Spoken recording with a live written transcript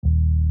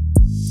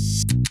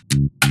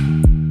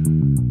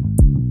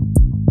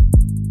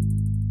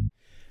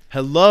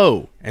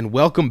Hello, and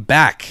welcome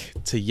back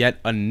to yet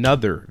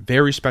another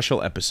very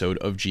special episode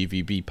of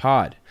GVB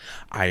Pod.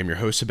 I am your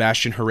host,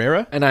 Sebastian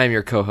Herrera. And I am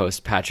your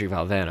co-host, Patrick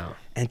Valvano.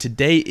 And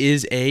today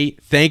is a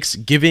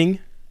Thanksgiving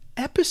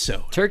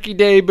episode. Turkey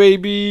Day,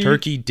 baby!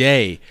 Turkey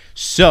Day.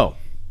 So,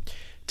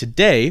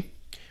 today,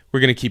 we're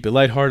going to keep it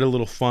lighthearted, a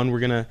little fun. We're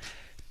going to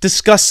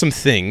discuss some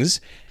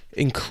things,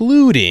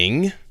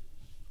 including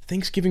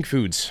Thanksgiving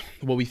foods,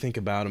 what we think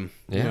about them,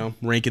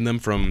 ranking them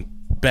from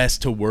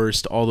best to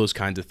worst, all those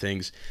kinds of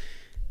things.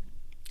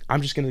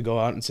 I'm just going to go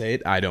out and say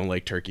it. I don't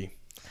like turkey.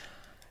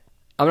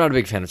 I'm not a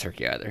big fan of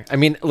turkey either. I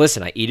mean,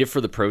 listen, I eat it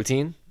for the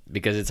protein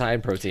because it's high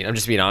in protein. I'm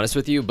just being honest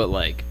with you, but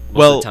most of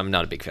the time, I'm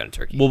not a big fan of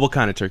turkey. Well, what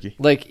kind of turkey?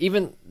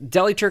 Even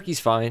deli turkey's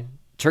fine.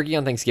 Turkey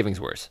on Thanksgiving's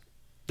worse.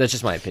 That's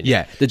just my opinion.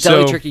 Yeah. The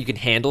deli turkey you can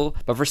handle,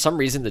 but for some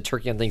reason, the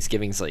turkey on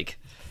Thanksgiving's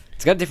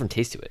it's got a different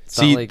taste to it.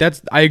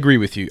 It's I agree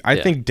with you. I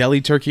think deli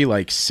turkey,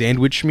 like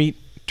sandwich meat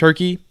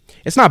turkey,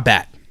 it's not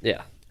bad.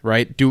 Yeah.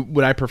 Right?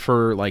 Would I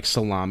prefer like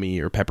salami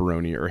or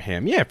pepperoni or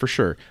ham? Yeah, for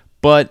sure.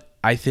 But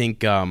I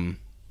think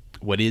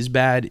what is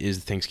bad is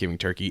the Thanksgiving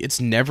turkey. It's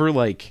never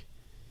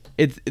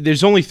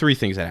there's only three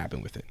things that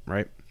happen with it,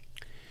 right?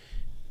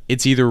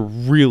 It's either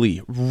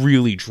really,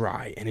 really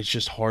dry and it's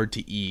just hard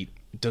to eat.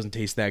 It doesn't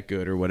taste that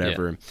good or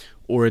whatever. Yeah.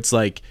 Or it's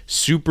like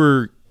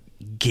super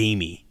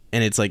gamey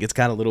and it's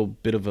got a little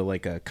bit of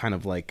a kind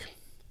of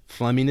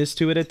flemminess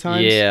to it at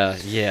times.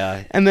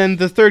 Yeah. And then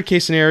the third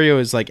case scenario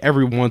is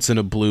every once in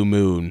a blue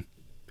moon,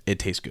 it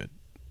tastes good.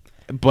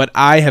 But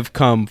I have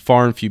come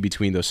far and few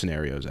between those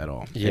scenarios at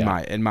all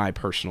in my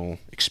personal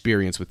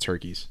experience with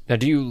turkeys. Now,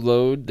 do you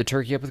load the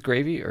turkey up with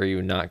gravy, or are you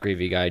a not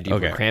gravy guy? Do you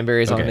put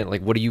cranberries on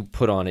it? What do you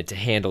put on it to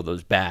handle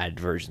those bad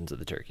versions of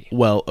the turkey?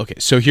 Well, okay.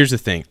 So here's the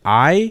thing.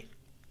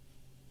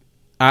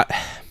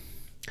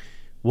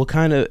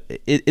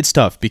 It's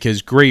tough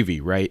because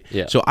gravy, right?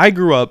 Yeah. So I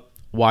grew up,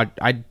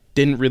 I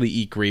didn't really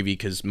eat gravy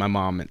because my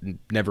mom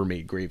never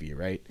made gravy,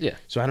 right? Yeah.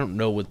 So I don't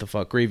know what the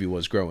fuck gravy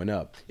was growing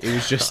up. It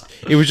was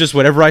just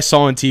whatever I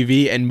saw on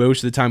TV, and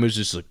most of the time it was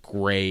just a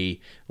gray,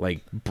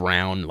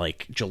 brown,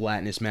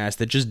 gelatinous mass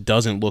that just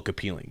doesn't look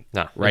appealing.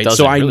 No, right?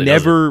 So I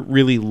never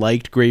really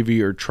liked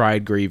gravy or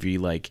tried gravy.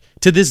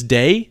 To this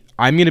day,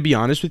 I'm gonna be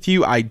honest with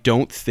you, I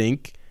don't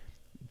think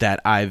that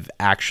I've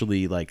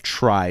actually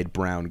tried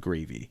brown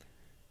gravy.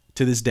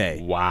 To this day.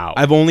 Wow.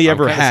 I've only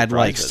ever had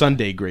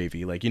Sunday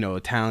gravy,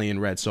 Italian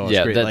red sauce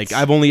gravy.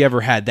 I've only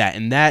ever had that,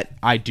 and that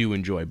I do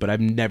enjoy, but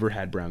I've never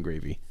had brown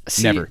gravy.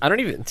 Never.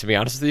 To be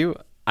honest with you,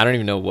 I don't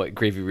even know what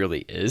gravy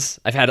really is.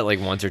 I've had it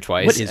once or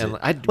twice. What is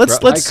it?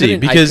 Let's see,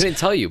 because I couldn't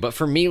tell you, but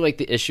for me,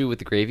 the issue with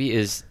the gravy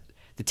is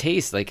the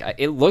taste.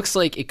 It looks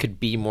like it could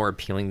be more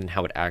appealing than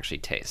how it actually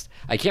tastes.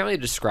 I can't really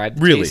describe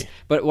the taste,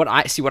 but what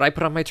I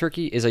put on my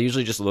turkey is I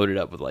usually just load it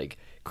up with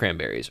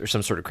cranberries or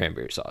some sort of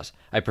cranberry sauce.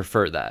 I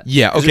prefer that.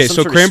 Yeah, okay.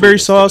 So cranberry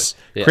sauce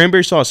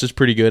is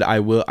pretty good.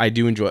 I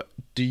do enjoy it.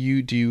 Do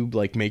you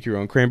make your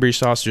own cranberry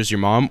sauce, just your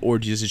mom, or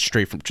is it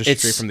straight from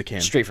the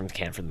can? Straight from the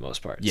can for the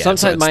most part. Yeah,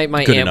 sometimes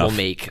my aunt will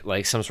make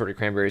some sort of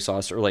cranberry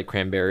sauce or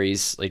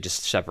cranberries,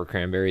 just separate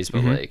cranberries,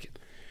 but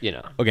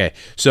Okay,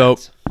 so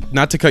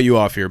not to cut you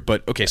off here,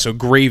 but okay, so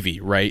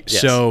gravy, right?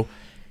 Yes. So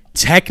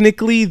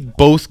technically,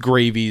 both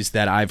gravies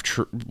that I've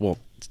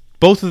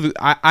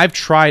I've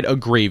tried a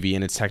gravy,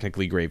 and it's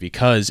technically gravy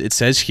because it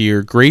says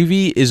here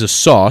gravy is a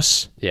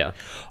sauce,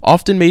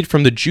 often made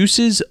from the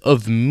juices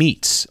of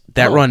meats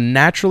that run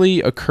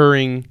naturally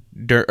during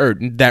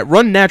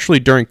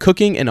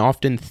cooking and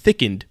often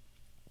thickened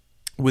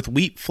with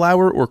wheat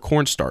flour or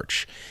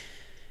cornstarch.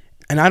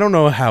 And I don't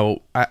know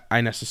how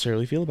I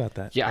necessarily feel about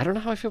that. Yeah, I don't know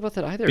how I feel about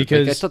that either.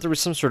 Because I thought there was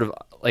some sort of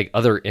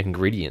other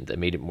ingredient that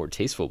made it more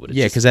tasteful. But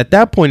because at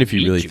that point, if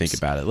you really think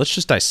about it, let's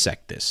just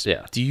dissect this.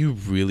 Yeah. Do you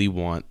really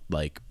want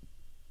the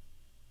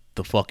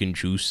fucking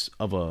juice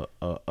of a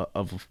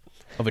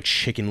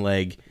chicken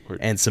leg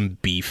and some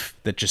beef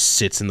that just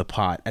sits in the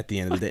pot at the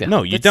end of the day?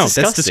 No, you don't.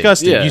 Disgusting. That's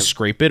disgusting. Yeah. You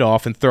scrape it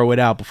off and throw it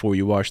out before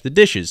you wash the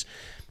dishes.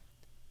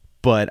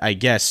 But I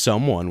guess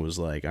someone was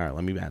like, all right,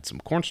 let me add some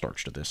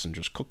cornstarch to this and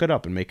just cook it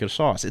up and make it a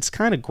sauce. It's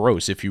kind of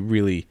gross if you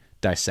really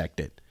dissect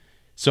it.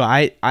 So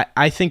I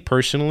think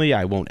personally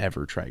I won't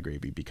ever try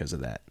gravy because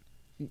of that.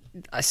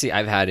 I see.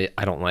 I've had it.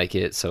 I don't like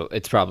it. So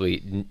it's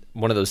probably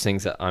one of those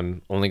things that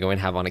I'm only going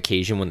to have on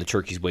occasion when the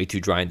turkey's way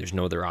too dry and there's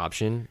no other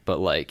option.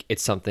 But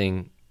it's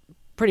something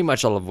pretty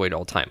much I'll avoid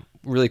all the time.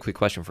 Really quick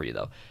question for you,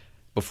 though.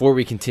 Before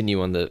we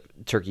continue on the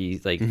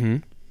turkey,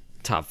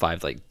 top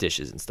 5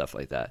 dishes and stuff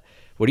like that,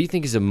 what do you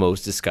think is the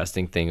most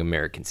disgusting thing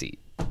Americans eat?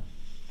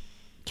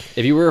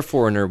 If you were a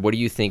foreigner, what do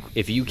you think,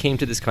 if you came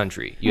to this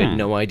country, you had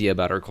no idea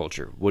about our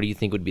culture, what do you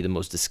think would be the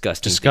most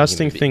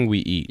disgusting thing we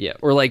eat? Yeah,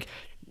 or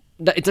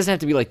it doesn't have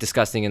to be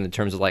disgusting in the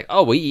terms of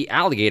we eat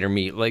alligator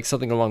meat,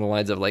 something along the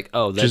lines of or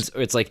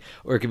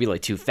it could be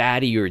too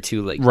fatty or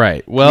too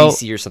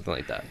greasy or something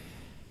like that.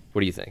 What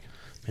do you think?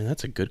 Man,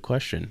 that's a good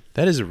question.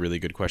 That is a really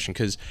good question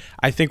because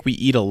I think we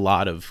eat a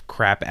lot of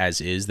crap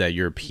as is that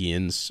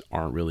Europeans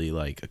aren't really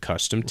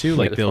accustomed to.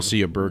 They'll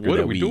see a burger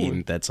that we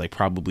eat that's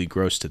probably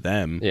gross to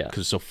them because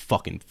it's so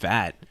fucking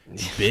fat,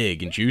 and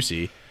big, and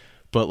juicy.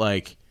 But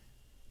like,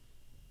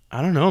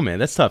 I don't know, man.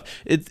 That's tough.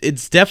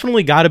 It's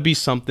definitely got to be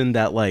something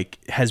that like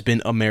has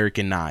been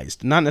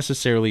Americanized, not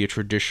necessarily a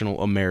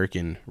traditional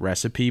American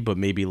recipe, but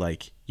maybe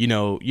like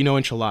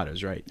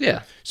enchiladas, right?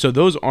 Yeah. So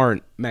those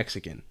aren't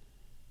Mexican.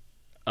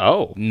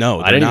 Oh No,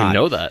 I didn't they're even not.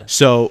 know that.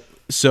 So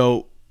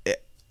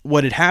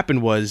what had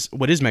happened was,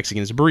 what is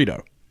Mexican is a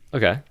burrito.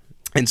 Okay.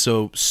 And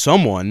so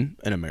someone,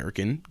 an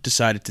American,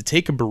 decided to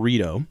take a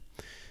burrito,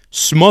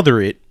 smother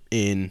it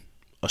in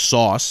a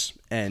sauce,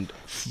 and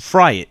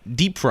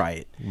deep fry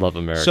it. Love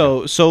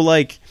America. So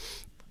like,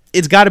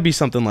 it's got to be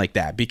something like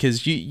that,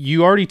 because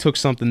you already took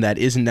something that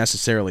isn't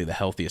necessarily the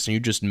healthiest and you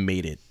just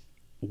made it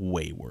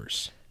way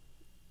worse.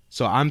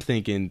 So I'm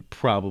thinking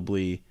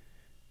probably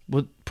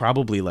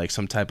like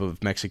some type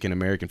of Mexican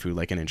American food,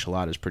 like an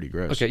enchilada is pretty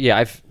gross. Okay,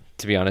 yeah,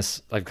 to be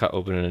honest, I've cut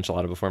open an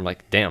enchilada before. I'm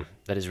like, damn,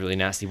 that is really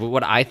nasty. But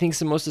what I think is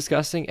the most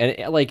disgusting,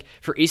 and like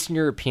for Eastern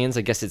Europeans,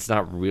 I guess it's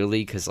not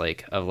really because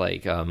like of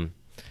like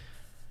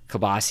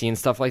kielbasa and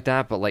stuff like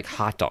that. But like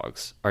hot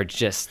dogs are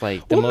just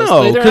like the most.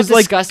 No, they're not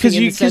disgusting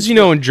in the sense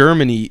in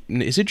Germany,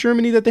 is it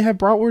Germany that they have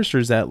bratwurst, or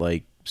is that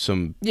like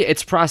some? Yeah,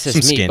 it's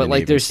processed some meat, but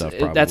like Scandinavian there's stuff,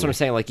 that's what probably. I'm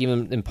saying. Like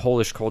even in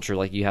Polish culture,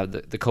 like you have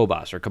the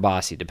kobas or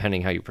kibasi,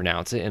 depending how you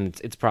pronounce it, and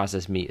it's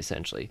processed meat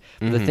essentially.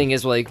 But the thing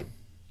is, like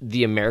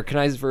the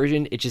Americanized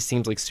version, it just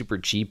seems like super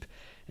cheap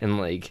and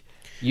like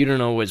you don't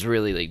know what's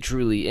really like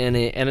truly in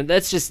it. And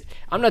that's just,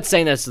 I'm not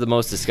saying that's the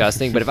most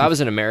disgusting, but if I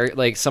was an American,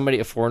 like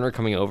a foreigner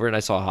coming over and I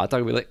saw a hot dog,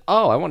 I'd be like,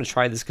 oh, I want to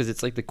try this because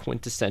it's like the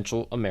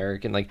quintessential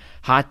American, like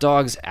hot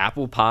dogs,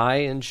 apple pie,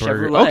 and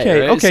Chevrolet. Okay,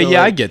 right? okay, So,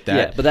 yeah, like, I get that.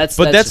 Yeah, but that's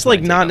that's just my like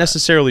take not on that.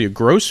 necessarily a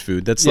gross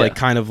food. That's Yeah. like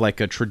kind of like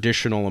a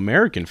traditional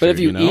American food. But if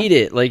you eat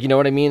it, like, you know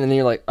what I mean? And then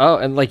you're like, oh,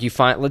 and like you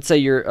find, let's say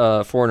you're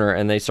a foreigner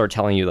and they start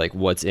telling you like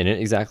what's in it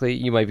exactly,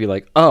 you might be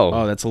like,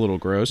 oh, that's a little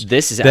gross.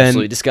 this is Then-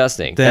 absolutely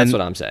disgusting. then- That's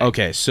what I'm saying.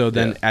 Okay, so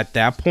then Yeah. at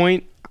that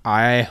point,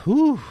 I'd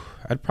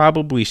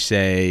probably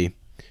say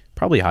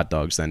hot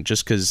dogs then,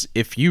 just because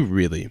if you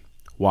really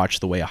watch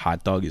the way a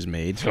hot dog is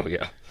made, Oh,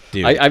 yeah.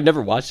 dude, I've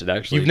never watched it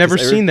actually. You've never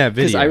 'cause seen that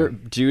 'cause video.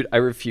 Dude, I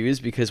refuse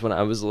because when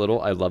I was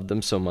little, I loved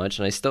them so much,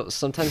 and I still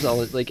sometimes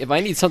I'll like if I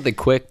need something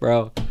quick,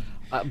 bro,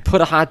 I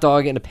put a hot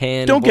dog in a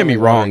pan. don't get me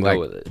boil water wrong, and like go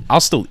with it. I'll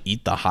still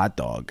eat the hot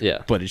dog, Yeah.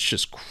 but it's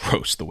just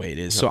gross the way it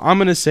is. So I'm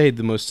gonna say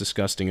the most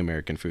disgusting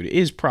American food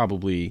is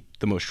probably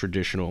the most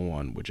traditional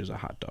one, which is a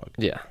hot dog.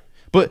 Yeah.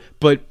 But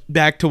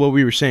back to what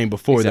we were saying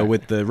before, Exactly. though,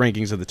 with the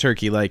rankings of the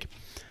turkey, like,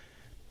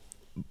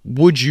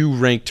 would you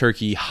rank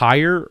turkey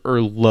higher or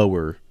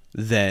lower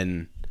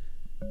than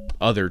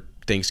other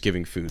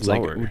Thanksgiving foods?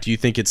 Lower. Like, do you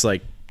think it's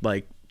like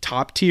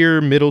top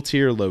tier, middle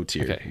tier, low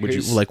tier? Okay, Would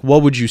you here's-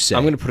 what would you say?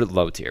 I'm gonna put it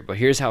low tier, but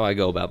here's how I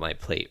go about my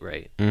plate.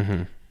 Right.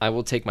 Mm-hmm. I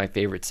will take my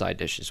favorite side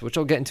dishes, which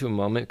I'll get into in a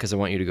moment because I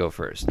want you to go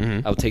 1st.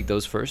 Mm-hmm. I'll take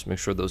those first, make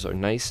sure those are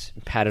nice,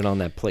 patted on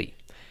that plate.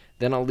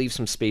 Then I'll leave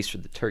some space for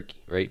the turkey.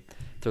 Right.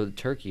 Throw the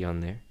turkey on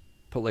there.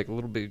 Put like a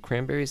little bit of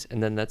cranberries,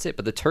 and then that's it.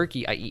 But the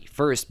turkey I eat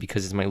first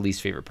because it's my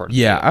least favorite part. Of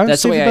Yeah, the I meal. would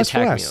That's the save way the I best for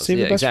attack last. meals. Save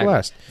the Yeah, best for exactly.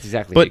 last. That's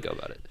exactly But- how you go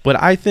about it.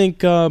 But I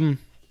think,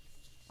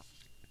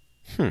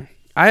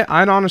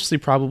 I'd honestly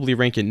probably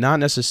rank it not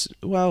necessarily.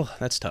 Well,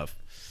 that's tough.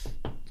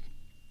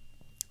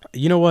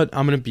 You know what?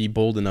 I'm going to be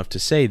bold enough to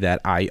say that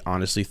I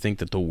honestly think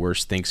that the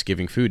worst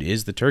Thanksgiving food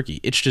is the turkey.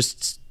 It's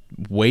just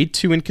way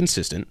too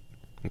inconsistent.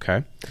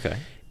 Okay. Okay.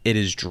 It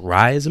is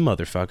dry as a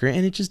motherfucker,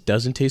 and it just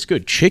doesn't taste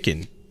good.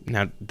 Chicken,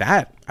 now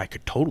that I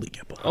could totally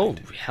get behind. Oh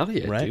hell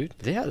yeah, Right?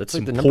 dude! Yeah, that's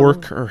Some like the number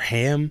pork one. or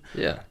ham.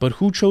 Yeah. But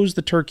who chose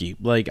the turkey?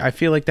 Like, I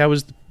feel like that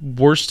was the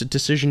worst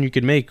decision you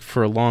could make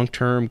for a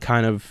long-term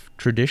kind of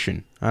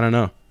tradition. I don't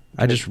know.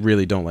 I just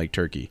really don't like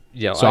turkey.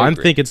 Yeah, so I I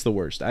agree. think it's the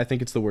worst. I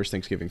think it's the worst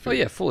Thanksgiving food. Oh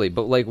yeah, fully.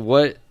 But like,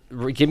 what?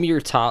 Give me your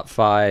top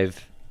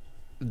 5,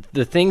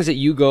 the things that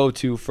you go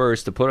to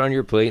first to put on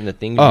your plate, and the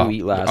things you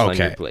eat last on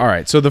your plate. All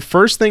right. So the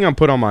first thing I'm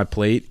put on my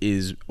plate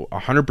is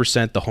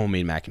 100% the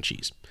homemade mac and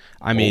cheese.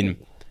 I mean,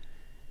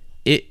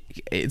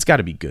 it's got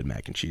to be good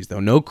mac and cheese though.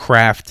 No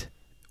Kraft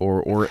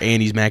or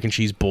Annie's mac and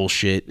cheese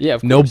bullshit. Yeah,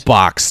 of no course.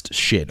 boxed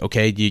shit.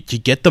 Okay, you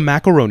get the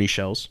macaroni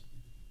shells.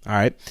 All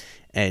right.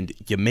 And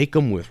you make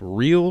them with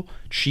real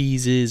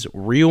cheeses,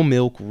 real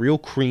milk, real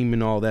cream,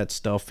 and all that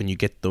stuff, and you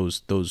get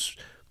those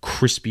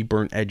crispy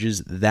burnt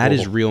edges. That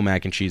is real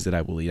mac and cheese that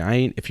I will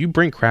eat. If you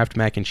bring Kraft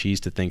mac and cheese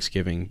to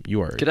Thanksgiving,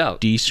 you are Get out.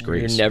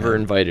 disgrace. You're never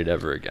man. invited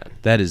ever again.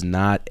 That is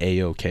not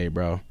a-okay,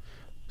 bro.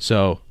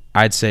 So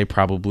I'd say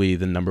probably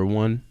the number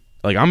one.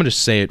 Like, I'm gonna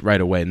say it right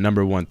away.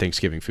 Number one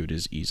Thanksgiving food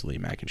is easily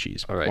mac and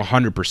cheese. All right.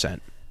 100%.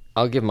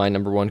 I'll give my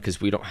number 1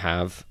 because we don't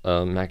have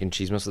mac and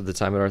cheese most of the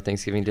time at our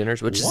Thanksgiving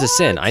dinners, which is a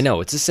sin. I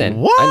know it's a sin.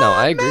 What, I know.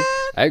 I agree. man?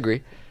 I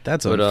agree.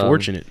 That's But,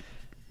 unfortunate.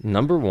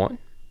 Number 1,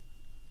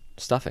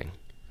 stuffing.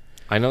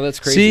 I know that's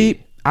crazy. See,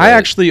 I but-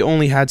 actually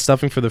only had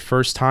stuffing for the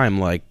first time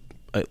last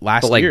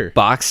but like year.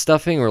 box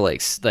stuffing or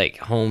like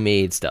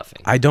homemade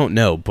stuffing. I don't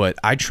know, but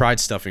I tried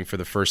stuffing for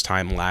the first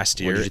time last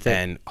year, did you think?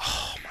 and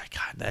oh my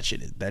god, that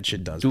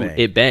shit does Dude, bang.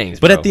 it bangs.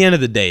 But bro. at the end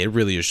of the day, it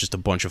really is just a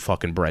bunch of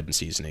fucking bread and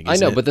seasoning. I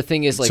isn't know, it? but the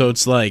thing is, like, so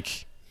it's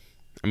like,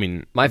 I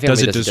mean, My family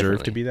does it does it deserve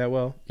differently. to be that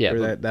well? Yeah, or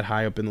but- that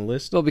high up in the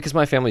list? Well, because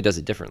my family does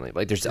it differently.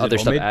 Like there's it other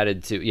stuff homemade?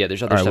 added to. Yeah,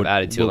 there's other Alright, stuff what-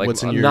 added to. Like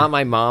what's in your- not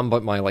my mom,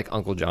 but my like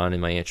Uncle John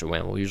and my Aunt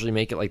Joanne will usually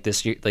make it like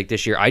this year. Like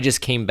this year, I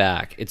just came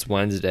back. It's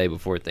Wednesday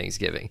before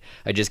Thanksgiving.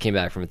 I just came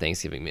back from a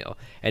Thanksgiving meal,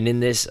 and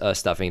in this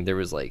stuffing there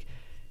was like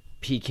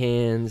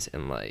pecans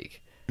and like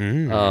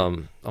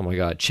oh my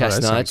god,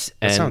 chestnuts, that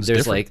and sounds there's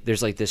different.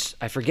 like this,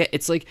 I forget,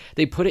 it's like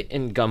they put it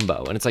in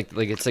gumbo, and it's like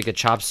a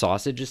chopped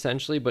sausage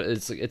essentially, but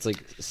it's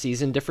like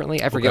seasoned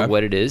differently. I forget Okay.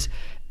 what it is,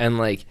 and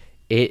like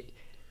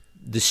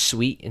the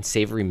sweet and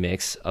savory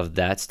mix of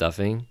that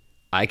stuffing,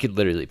 I could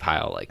literally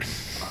pile like a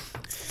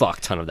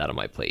fuck ton of that on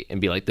my plate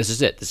and be like, this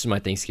is it. This is my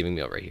Thanksgiving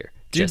meal right here.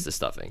 Just the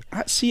stuffing.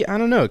 See, I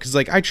don't know, because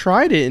like I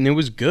tried it and it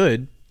was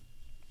good,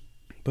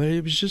 but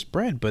it was just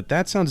bread. But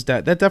that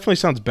definitely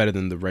sounds better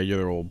than the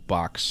regular old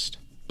boxed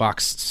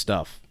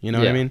stuff. You know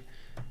what I Yeah. mean?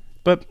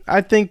 But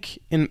I think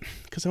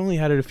because I only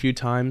had it a few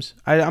times,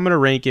 I'm gonna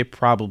rank it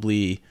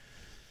probably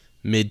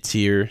mid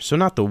tier. So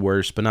not the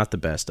worst, but not the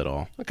best at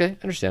all. Okay,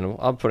 understandable.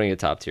 I'm putting it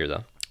top tier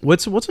though.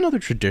 What's another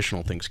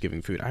traditional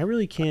Thanksgiving food? I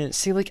really can't.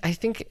 See, like I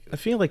think I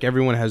feel like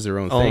everyone has their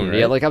own thing, right?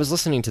 yeah, like I was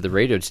listening to the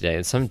radio today,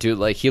 and some dude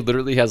like he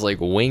literally has like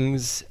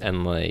wings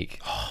and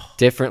like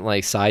different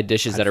like side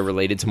dishes that are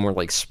related to more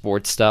like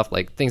sports stuff,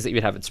 like things that you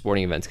would have at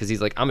sporting events. Because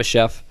he's like, I'm a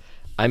chef,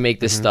 I make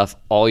this stuff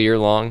all year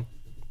long.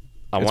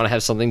 I want to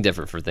have something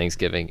different for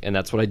Thanksgiving, and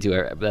that's what I do.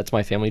 That's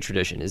my family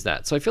tradition, is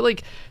that. So I feel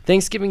like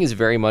Thanksgiving is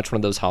very much one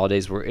of those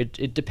holidays where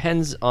it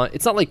depends on.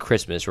 It's not like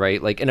Christmas,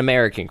 right? Like an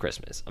American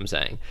Christmas, I'm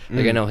saying.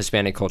 Like I know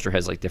Hispanic culture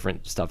has like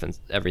different stuff and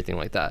everything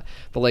like that,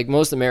 but like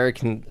most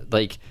American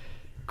like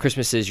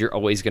Christmases, you're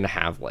always gonna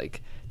have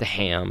like the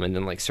ham and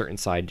then like certain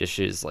side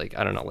dishes. Like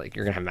I don't know, like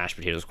you're gonna have mashed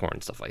potatoes,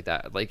 corn, stuff like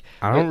that. Like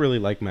I don't really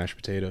like mashed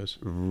potatoes.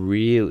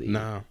 really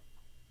No,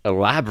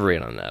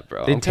 elaborate on that,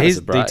 bro. they I'm kinda taste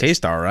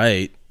surprised. all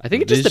right. I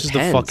think it just It's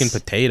depends. a fucking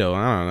potato.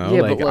 I don't know.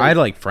 Yeah, like but, like- I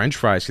like French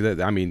fries. 'Cause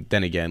I mean,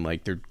 then again,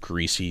 like they're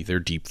greasy, they're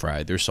deep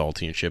fried, they're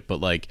salty and shit.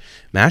 But like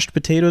mashed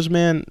potatoes,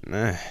 man,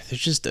 they're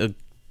just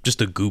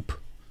a goop.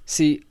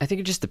 See, I think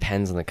it just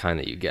depends on the kind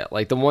that you get.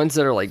 Like the ones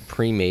that are like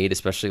pre-made,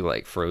 especially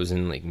like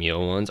frozen, like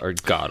meal ones, are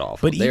god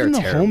awful. But They even are the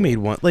terrible. homemade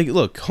one, like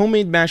look,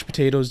 homemade mashed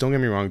potatoes. Don't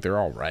get me wrong, they're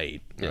all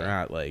right. They're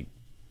not like.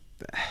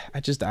 I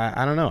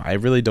don't know. I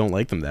really don't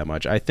like them that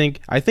much. I think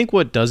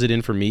what does it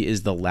in for me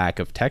is the lack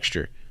of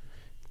texture.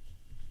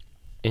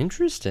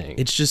 Interesting.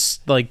 It's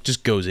just like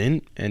just goes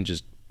in and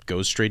just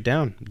goes straight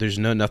down. There's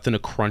nothing to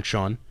crunch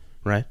on,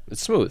 right?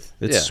 It's smooth.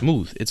 It's Yeah.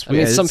 smooth. It's I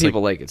mean, it's some like-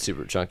 people like it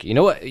super chunky. You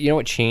know what? You know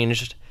what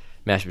changed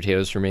mashed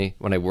potatoes for me?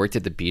 When I worked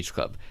at the beach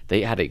club,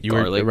 they had a you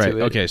were garlic right. to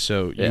it. Okay,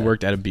 so Yeah. you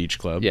worked at a beach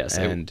club. Yes,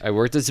 and I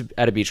worked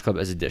at a beach club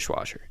as a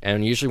dishwasher,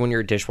 and usually when you're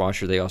a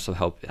dishwasher, they also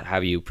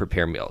have you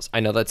prepare meals.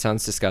 I know that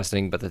sounds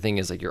disgusting, but the thing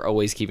is, like, you're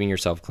always keeping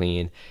yourself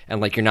clean, and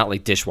like you're not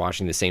like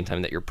dishwashing the same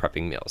time that you're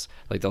prepping meals.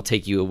 Like they'll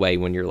take you away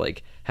when you're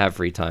like have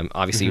free time.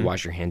 Obviously, Mm-hmm. you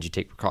wash your hands, you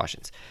take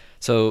precautions.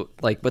 So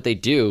like what they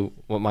do,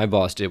 what my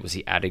boss did was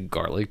he added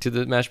garlic to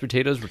the mashed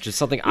potatoes, which is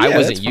something I Yeah,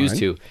 wasn't that's used fine.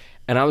 to,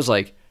 and I was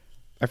like.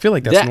 I feel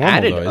like that's That normal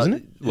added, though, isn't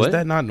it? what? Is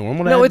that not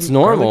normal? To No, add it's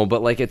normal, garlic?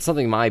 but like it's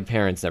something my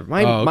parents never.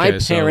 My Oh, my okay,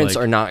 so, parents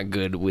like- are not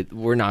good with.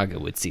 We're not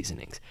good with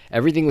seasonings.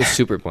 Everything was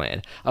super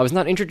bland. I was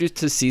not introduced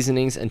to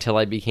seasonings until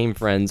I became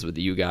friends with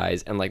you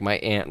guys, and like my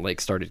aunt like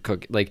started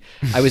cooking. Like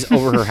I was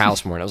over her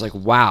house more, and I was like,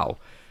 wow.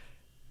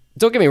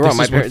 Don't get me wrong, This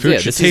my is what parents. food Yeah,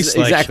 should this is taste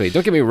like. exactly.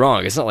 Don't get me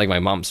wrong. It's not like my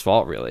mom's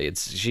fault really.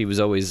 It's she was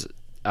always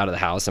out of the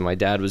house, and my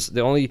dad was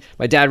the only.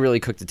 My dad really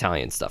cooked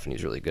Italian stuff, and he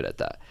was really good at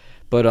that.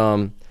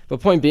 But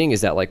point being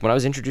is that like when I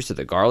was introduced to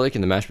the garlic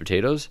and the mashed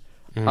potatoes,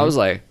 Mm-hmm. I was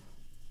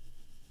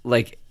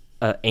like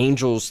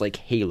angel's like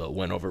halo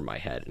went over my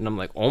head, and I'm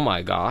like, oh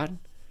my god,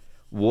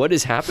 what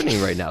is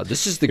happening right now?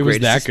 This is the It was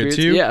greatest. that good experience.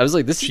 to you? Yeah, I was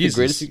like, this Jesus.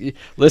 is the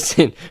greatest.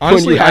 Listen,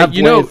 Honestly, when you have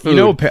bland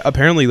food,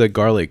 apparently like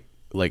garlic,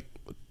 like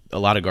a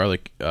lot of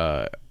garlic.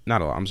 Not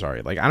a lot. I'm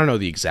sorry. Like I don't know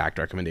the exact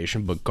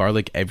recommendation, but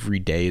garlic every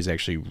day is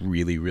actually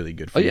really, really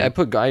good for oh you. yeah, I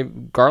put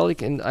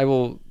garlic, and I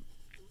will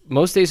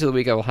most days of the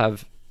week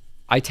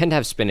I tend to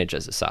have spinach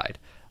as a side,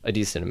 a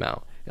decent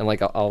amount, and like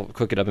I'll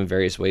cook it up in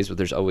various ways, but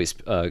there's always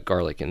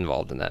garlic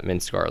involved in that,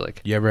 minced garlic.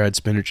 You ever had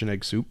spinach and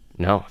egg soup?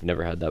 No, I've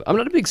never had that. I'm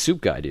not a big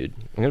soup guy, dude.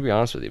 I'm gonna be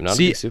honest with you. I'm not a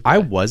See, big soup guy. I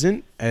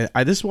wasn't. And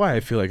this is why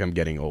I feel like I'm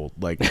getting old.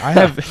 Like I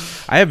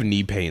have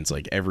knee pains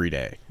like every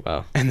day.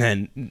 Wow. And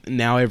then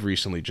now I've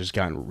recently just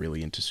gotten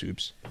really into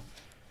soups.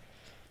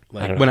 I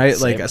Like don't know when what I to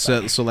say like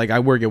about so like I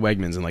work at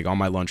Wegmans and like on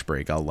my lunch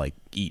break I'll like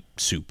eat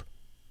soup,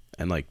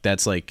 and like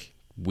that's like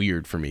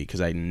weird for me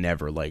because I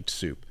never liked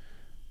soup.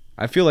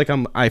 I feel like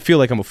I'm a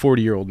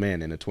 40-year-old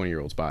man in a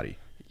 20-year-old's body.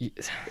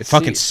 It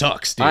fucking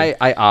sucks, dude.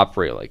 I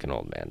operate like an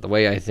old man. The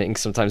way I think,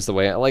 sometimes the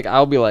way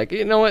I'll be like,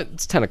 you know what?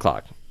 It's 10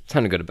 o'clock.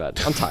 Time to go to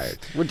bed. I'm tired.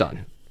 We're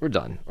done.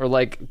 Or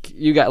like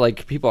you got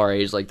like people our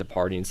age like to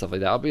party and stuff like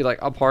that. I'll be like,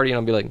 I'll party and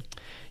I'll be like,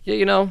 yeah,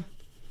 you know,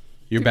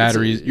 your it's-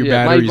 battery's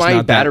my not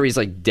that. battery's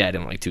like dead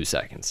in like 2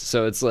 seconds.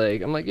 So it's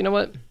like I'm like, you know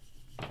what?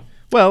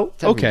 Well,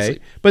 Everyone's okay,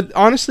 like- but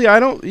honestly, I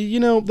don't.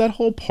 That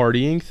whole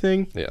partying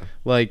thing. Yeah.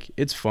 Like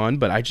it's fun,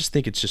 but I just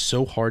think it's just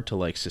so hard to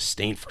like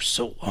sustain for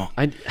so long.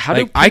 How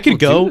do like I could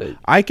people go. do it?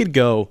 I could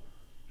go.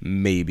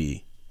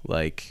 Maybe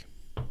like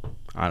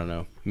I don't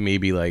know.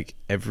 Maybe like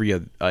every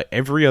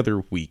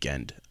other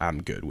weekend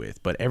I'm good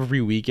with, but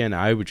every weekend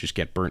I would just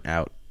get burnt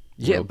out.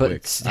 Yeah, real but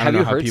quick. I have don't know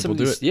you how heard people some of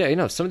do these? it.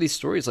 Yeah, some of these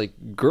stories,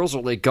 like girls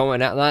are like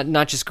going out.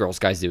 Not just girls,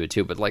 guys do it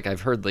too. But like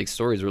I've heard like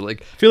stories where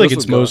like I feel like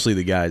girls it's will go- mostly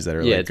the guys that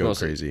are like go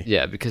mostly, crazy.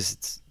 Yeah,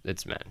 because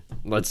it's men.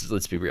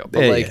 Let's be real.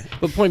 But Yeah, like, yeah.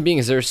 but point being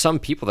is there are some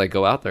people that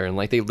go out there and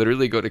like they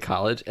literally go to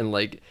college and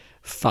like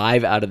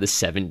 5 out of the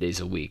 7 days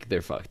a week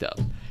they're fucked up.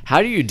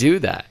 How do you do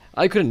that?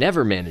 I could have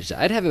never managed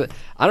that.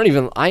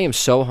 I am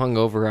so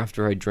hungover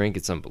after I drink.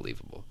 It's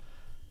unbelievable.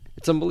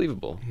 It's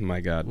unbelievable. My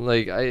God.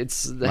 Like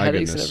it's the My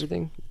headaches goodness. and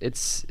everything.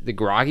 It's the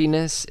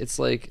grogginess. It's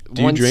like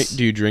Do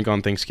you drink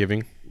on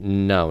Thanksgiving?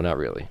 No, not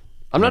really.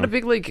 I'm not a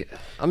big like.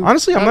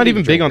 Honestly, I'm not a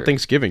even big on drinker.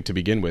 Thanksgiving to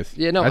begin with.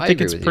 Yeah, no, I I think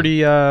agree it's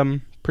with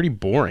pretty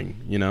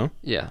boring.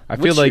 Yeah, I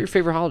What's feel like your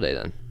favorite holiday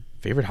then?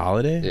 favorite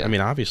holiday. Yeah. I mean,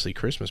 obviously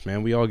Christmas,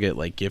 man. We all get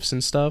like gifts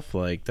and stuff.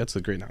 Like that's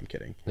the great. No, I'm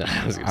kidding.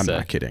 I was gonna I'm say.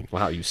 not kidding.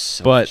 Wow, you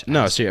so. But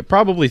no, so yeah,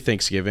 probably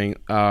Thanksgiving.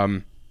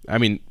 I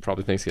mean,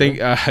 Probably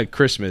Thanksgiving.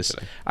 Christmas.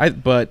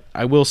 But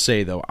I will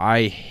say though,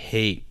 I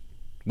hate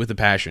with a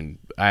passion.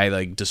 I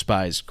like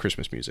despise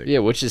Christmas music. Yeah,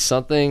 which is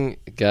something,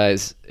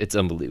 guys. It's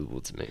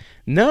unbelievable to me.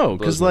 No, Blows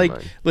because my like,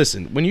 mind.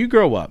 listen, when you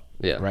grow up,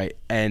 Yeah. right,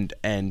 and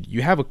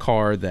you have a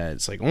car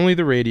that's like only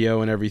the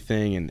radio and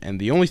everything, and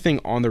the only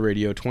thing on the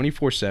radio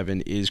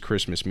 24/7 is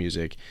Christmas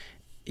music,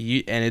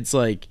 and it's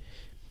like,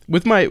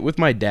 with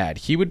my dad,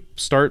 he would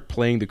start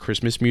playing the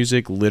Christmas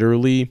music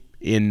literally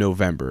in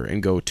November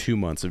and go 2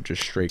 months of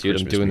just straight Dude,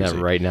 Christmas I'm doing music.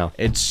 that right now.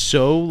 It's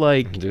so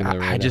like doing that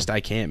right I just I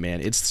can't,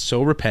 man. It's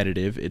so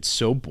repetitive. It's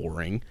so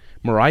boring.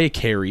 Mariah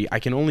Carey, I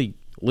can only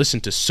listen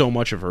to so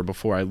much of her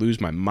before I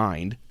lose my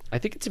mind. I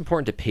think it's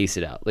important to pace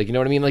it out. Like, you know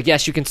what I mean? Like,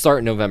 yes, you can start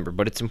in November,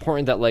 but it's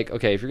important that, like,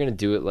 okay, if you're gonna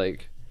do it,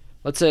 like,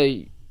 let's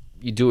say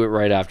you do it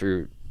right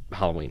after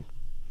Halloween,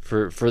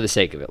 for the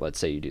sake of it. Let's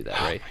say you do that,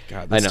 right? my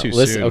God, that's I know. too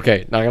Listen, soon.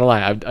 okay, not gonna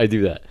lie, I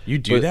do that. You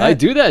do But that? I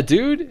do that,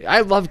 dude.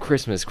 I love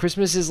Christmas.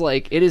 Christmas is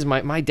like it is.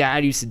 My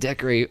dad used to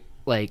decorate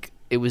like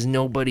it was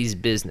nobody's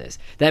business.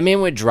 That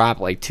man would drop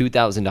like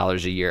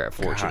 $2,000 a year at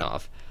Fortune God,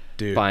 off.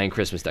 dude. Buying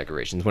Christmas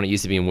decorations when it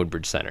used to be in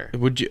Woodbridge Center.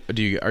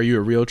 Are you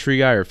a real tree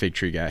guy or a fake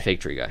tree guy? Fake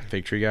tree guy.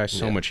 Fake tree guy,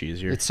 so much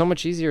easier. It's so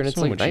much easier and it's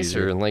So like much nicer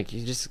easier. and like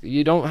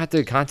you don't have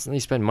to constantly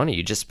spend money.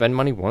 You just spend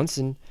money once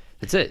and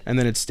that's it. And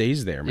then it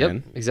stays there, Yep,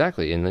 man.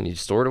 exactly. And then you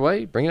store it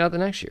away, bring it out the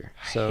next year.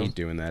 I So, hate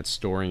doing that,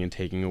 storing and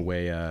taking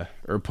away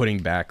or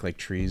putting back like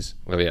trees.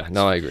 oh yeah,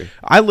 no, I agree.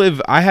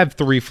 I have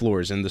 3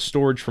 floors and the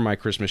storage for my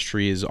Christmas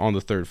tree is on the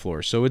 3rd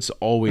floor. So it's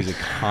always a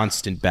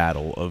constant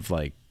battle of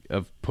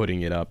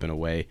putting it up and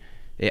away.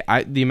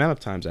 The amount of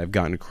times I've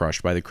gotten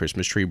crushed by the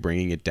Christmas tree,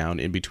 bringing it down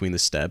in between the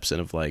steps and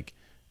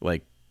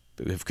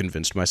have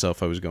convinced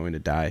myself I was going to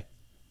die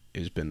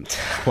has been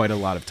quite a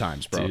lot of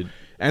times, bro. Dude.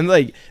 And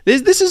like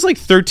this is like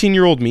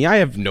 13-year-old me. I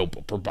have no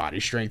upper body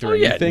strength or Oh,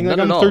 yeah, anything. Like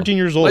none I'm at all. 13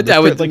 years old. My dad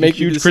would like a make me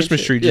do huge the same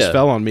Christmas shit. tree just Yeah.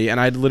 fell on me, and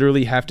I'd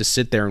literally have to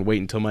sit there and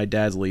wait until my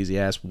dad's lazy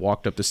ass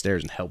walked up the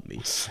stairs and helped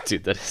me.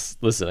 Dude,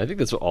 listen, I think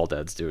that's what all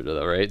dads do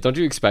though, right? Don't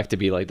you expect to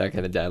be like that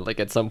kind of dad? Like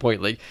at some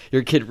point, like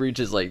your kid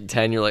reaches like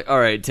 10, you're like, all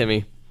right,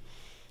 Timmy,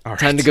 All right,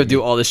 time to go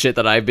do all the shit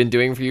that I've been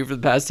doing for you for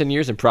the past 10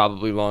 years and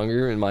probably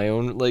longer in my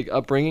own like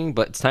upbringing,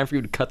 but it's time for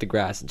you to cut the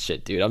grass and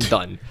shit, dude. I'm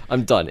done.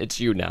 I'm done. It's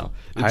you now.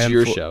 It's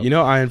your show. You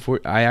know,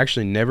 I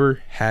actually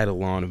never had a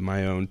lawn of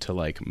my own to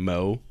like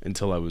mow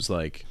until I was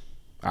like,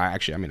 I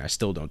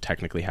still don't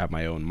technically have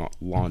my own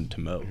lawn to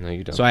mow. No,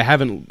 you don't. So I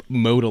haven't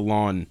mowed a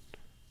lawn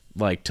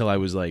like till I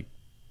was like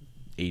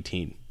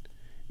 18.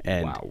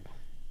 And Wow.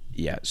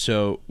 yeah,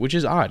 so which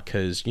is odd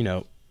because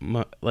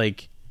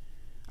like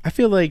I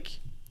feel like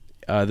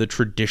the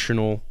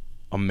traditional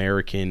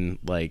American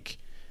like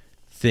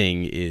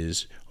thing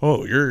is,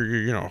 oh,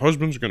 your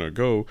husband's gonna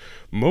go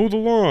mow the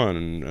lawn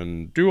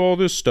and do all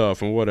this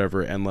stuff and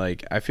whatever, and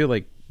like I feel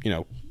like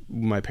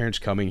my parents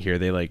coming here,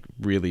 they like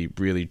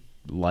really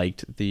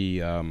liked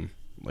the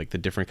like the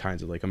different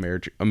kinds of like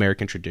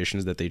American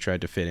traditions that they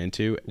tried to fit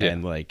into, Yeah.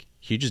 and like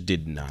he just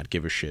did not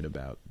give a shit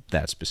about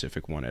that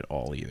specific one at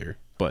all either,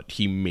 but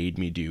he made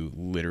me do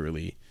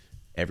literally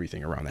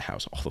everything around the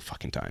house all the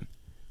fucking time.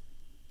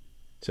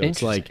 So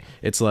it's like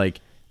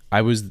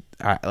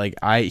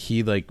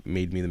he like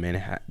made me the man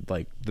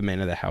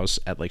of the house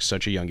at like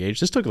such a young age.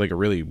 This took like a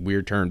really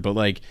weird turn, but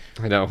like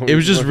I know. it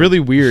was just really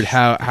weird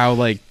how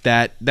like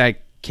that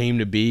came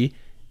to be,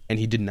 and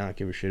he did not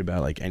give a shit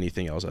about like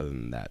anything else other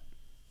than that.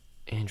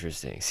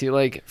 Interesting. See,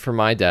 like for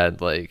my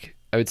dad, like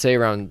I would say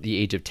around the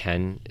age of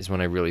 10 is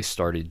when I really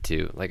started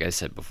to, like I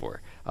said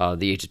before,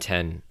 the age of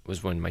 10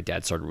 was when my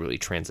dad started really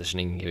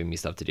transitioning and giving me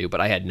stuff to do,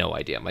 but I had no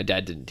idea. My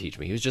dad didn't teach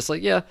me. He was just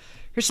like, yeah,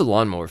 here's the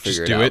lawnmower,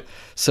 figure do it out. it.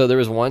 So there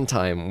was one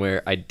time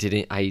where I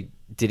didn't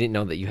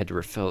know that you had to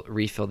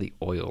refill the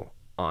oil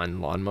on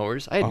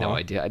lawnmowers. I had no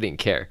idea. I didn't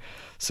care.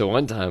 So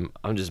one time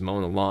I'm just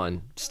mowing the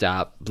lawn,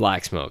 stop,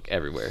 black smoke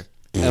everywhere.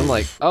 And I'm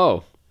like,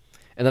 oh.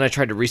 And then I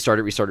tried to restart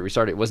it.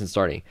 It wasn't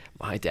starting.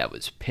 My dad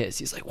was pissed.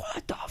 He's like,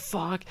 what the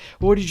fuck?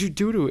 What did you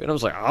do to it? And I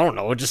was like, I don't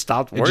know. It just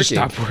stopped working. just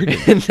stopped working.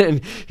 And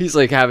then he's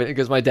like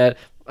because my dad,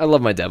 I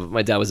love my dad, but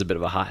my dad was a bit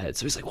of a hothead.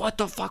 So he's like, what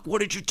the fuck? What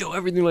did you do?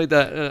 Everything like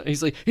that.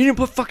 He's like, you didn't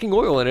put fucking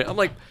oil in it. I'm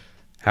like,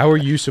 How are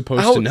you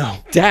supposed to know?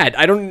 Dad,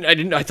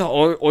 I thought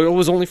oil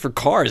was only for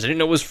cars. I didn't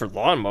know it was for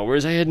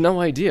lawnmowers. I had no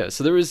idea.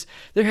 So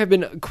there have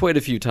been quite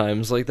a few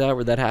times like that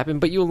where that happened,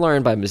 but you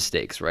learn by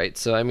mistakes, right?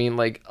 So I mean,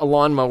 like a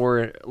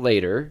lawnmower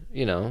later,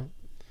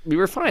 we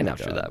were fine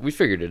after that. We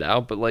figured it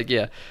out, but like,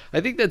 yeah,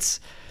 I think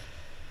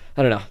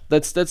I don't know.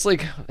 That's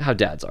like how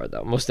dads are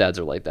though. Most dads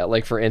are like that.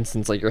 Like for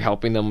instance, like you're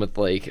helping them with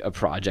like a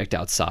project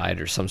outside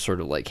or some sort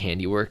of like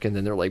handiwork, and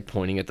then they're like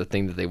pointing at the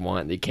thing that they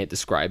want and they can't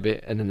describe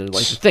it, and then they're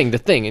like the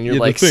thing, and you're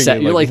like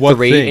you're like what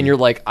 3, thing? and you're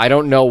like, I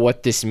don't know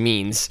what this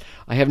means.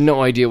 I have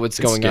no idea what's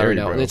going on right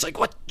now. bro. And it's like,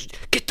 what?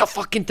 Get the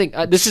fucking thing.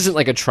 This isn't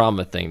like a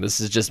trauma thing. This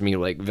is just me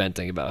like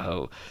venting about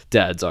how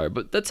dads are,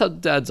 but that's how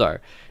dads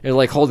are. You're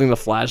like holding the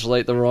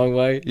flashlight the wrong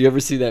way. You ever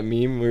see that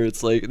meme where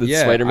it's like the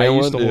Spider-Man I one?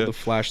 used to hold the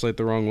flashlight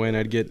the wrong way, and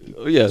I'd get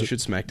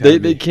should smack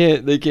down. They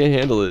can't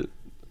handle it.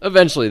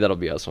 Eventually, that'll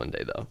be us one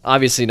day, though.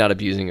 Obviously, not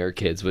abusing our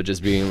kids, but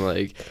just being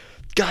like,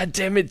 God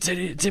damn it,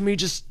 Timmy,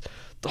 just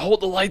hold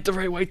the light the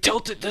right way,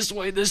 tilt it this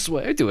way.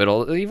 I do it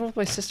all, even with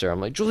my sister.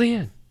 I'm like,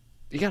 Julianne,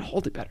 you gotta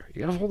hold it better.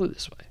 You gotta hold it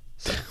this way.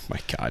 So, Oh my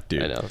God,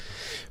 dude. I know.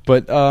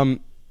 But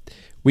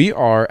we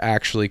are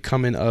actually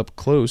coming up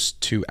close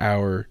to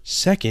our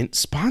second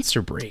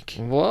sponsor break.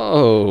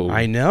 Whoa.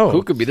 I know.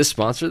 Who could be the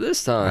sponsor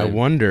this I time?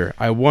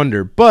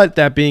 wonder. But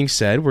that being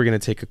said, we're going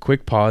to take a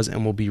quick pause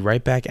and we'll be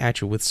right back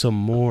at you with some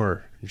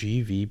more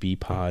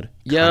GVB Pod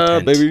Yeah,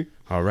 content. baby.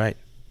 All right.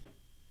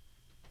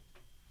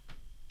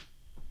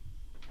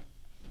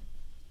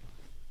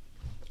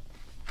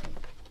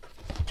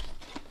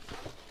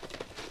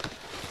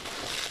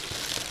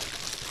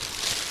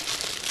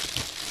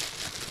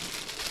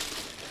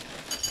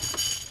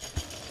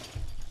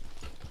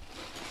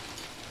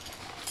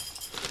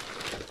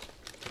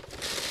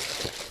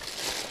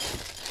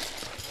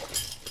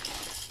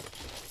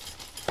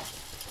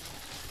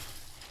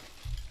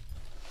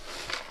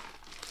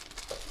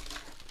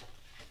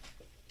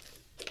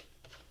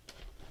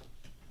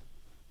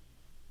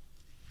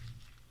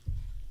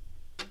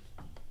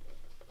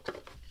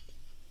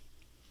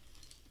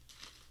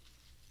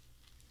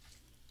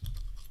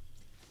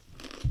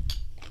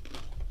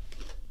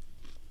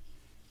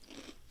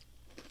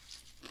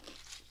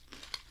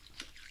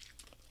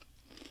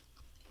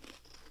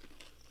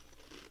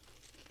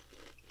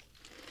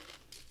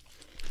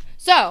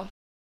 So,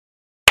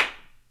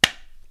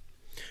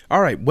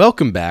 All right.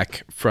 Welcome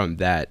back from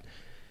that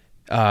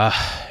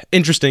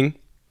interesting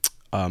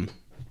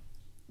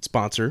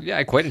sponsor. Yeah,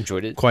 I quite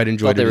enjoyed it. Quite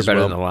enjoyed Thought they it were as better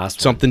well. than the last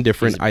one. Something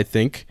different, I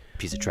think.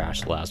 Piece of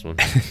trash, the last one.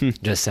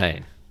 Just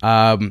saying.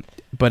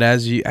 But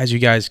as you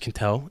guys can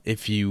tell,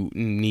 if you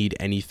need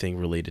anything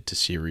related to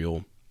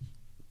cereal,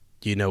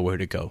 you know where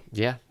to go.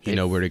 Yeah. You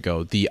know where to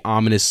go. The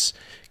ominous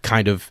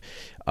kind of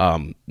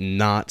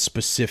not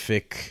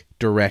specific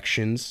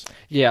directions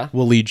Yeah.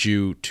 will lead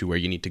you to where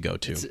you need to go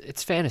to.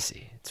 It's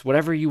fantasy. It's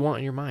whatever you want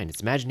in your mind.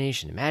 It's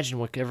imagination. Imagine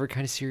whatever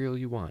kind of cereal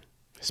you want.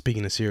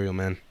 Speaking of cereal,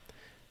 man,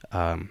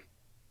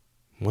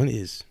 what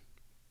is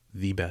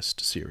the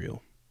best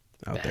cereal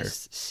out there?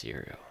 Best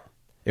cereal.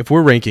 If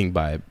we're ranking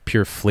by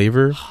pure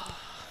flavor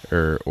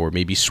or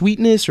maybe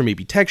sweetness or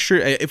maybe texture,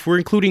 if we're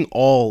including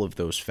all of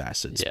those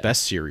facets, Yeah.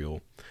 best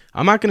cereal,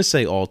 I'm not going to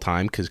say all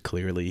time because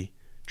clearly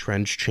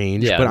trends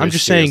change, Yeah, but I'm there's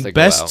just cereals saying that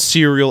go best out.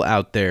 cereal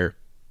out there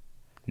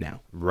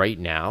now. Right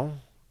now,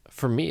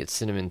 for me, it's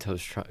Cinnamon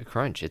Toast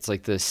Crunch. It's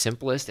like the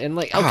simplest and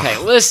like, okay,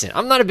 listen,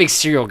 I'm not a big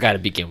cereal guy to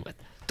begin with.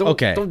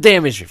 Don't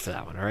damage me for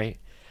that one, all right?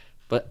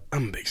 But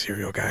I'm a big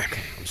cereal guy.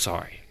 I'm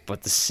sorry,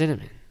 but the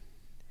cinnamon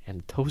and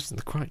the toast and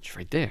the crunch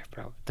right there,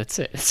 bro. That's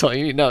it. That's all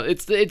you need. No,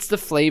 it's the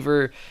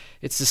flavor,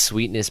 it's the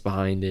sweetness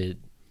behind it.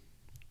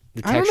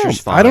 The I don't know. texture's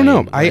fine. I don't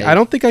know. Like, I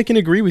don't think I can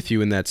agree with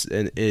you in that.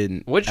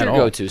 In what's at your all.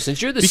 go-to? Since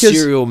you're the Because-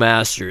 cereal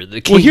master, the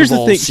king Well, here's of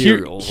the all thing.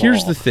 cereal.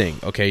 Here's the thing.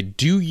 Okay,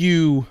 do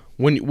you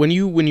when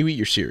you eat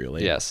your cereal?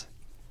 Yes.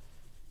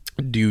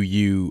 Do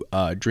you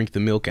drink the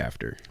milk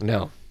after?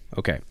 No.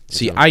 Okay.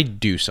 See, I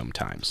do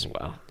sometimes,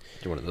 Wow.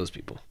 You're one of those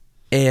people.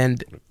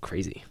 and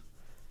Crazy.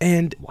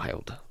 and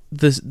Wild.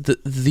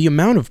 the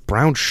amount of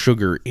brown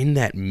sugar in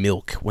that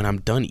milk when I'm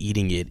done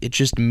eating it, it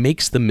just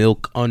makes the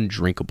milk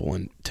undrinkable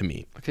to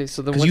me. Okay,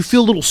 so then Because you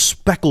feel little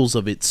speckles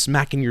of it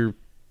smacking your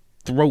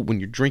throat when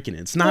you're drinking it.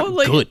 It's not Well,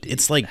 like- good.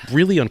 It's like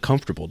really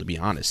uncomfortable, to be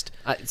honest.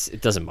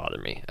 it doesn't bother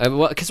me.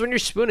 Because when you're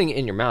spooning it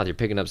in your mouth, you're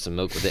picking up some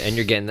milk with it, and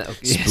you're getting that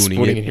Spooning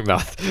spooning it. in your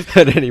mouth.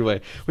 But anyway,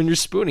 when you're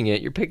spooning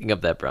it, you're picking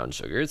up that brown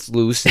sugar. It's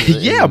loose. In the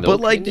Yeah, milk, but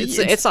like and it's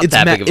not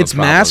that big of a it's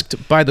problem.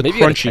 masked by the Maybe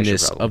you got a texture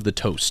crunchiness problem. of the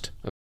toast.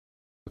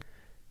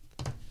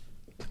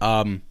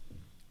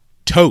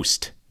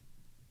 Toast.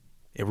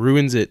 It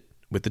ruins it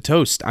with the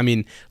toast. I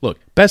mean, look,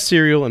 best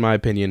cereal in my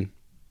opinion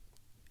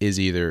is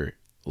either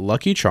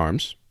Lucky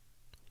Charms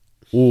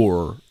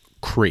or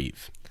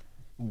Crave.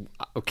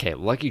 Okay,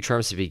 Lucky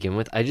Charms to begin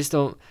with. I just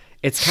don't.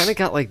 It's kind of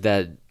got like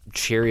that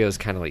Cheerios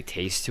kind of like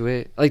taste to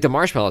it. Like the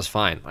marshmallow is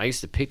fine. I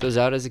used to pick those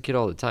out as a kid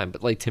all the time.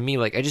 But like to me,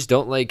 like I just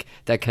don't like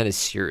that kind of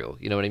cereal.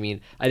 You know what I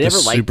mean? I The never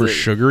liked super the,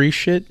 sugary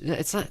shit.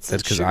 It's not.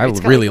 That's 'cause sugar. I It's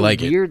got, really a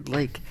like it. weird,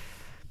 like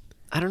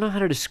I don't know how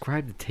to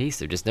describe the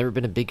taste. I've just never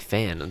been a big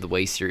fan of the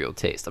way cereal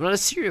tastes. I'm not a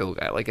cereal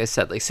guy. Like I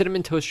said, like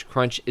Cinnamon Toast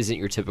Crunch isn't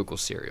your typical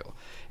cereal.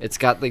 It's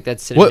got like that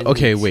cinnamon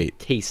Okay, wait.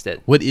 taste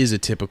that. What is a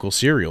typical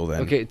cereal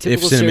then? Okay, if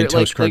typical Cinnamon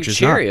cereal, Toast Crunch like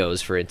is not.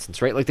 Cheerios, for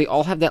instance, right? Like they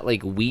all have that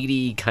like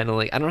weedy kind of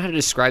like I don't know how to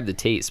describe the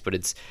taste, but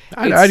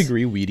I'd it's-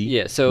 agree, weedy.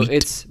 Yeah, so Wheat.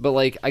 it's but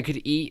like I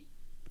could eat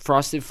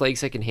Frosted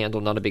Flakes. I can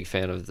handle. Not a big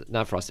fan of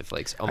not Frosted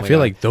Flakes. Oh my I feel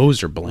God. like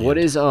those are bland. What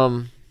is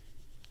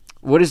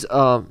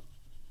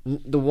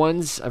the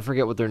ones I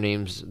forget what their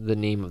names the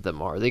name of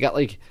them are. They got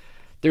like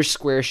they're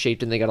square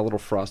shaped and they got a little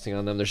frosting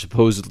on them. They're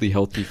supposedly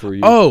healthy for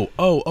you.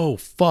 Oh,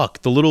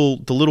 fuck. The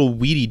little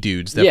weedy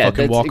dudes that fucking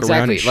that's walk exactly.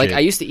 around and shit. Like I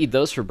used to eat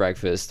those for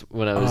breakfast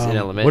when I was in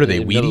elementary. what are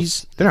they,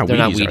 Wheaties? They're not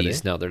Wheaties, are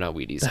they? No, they're not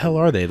Wheaties. the hell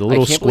are they? The I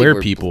little can't believe square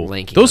we're people.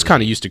 blanking Those on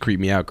kind of the- used to creep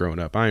me out growing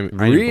up. I ain't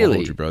Really? gonna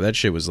hold you, bro. That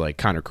shit was like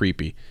kind of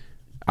creepy.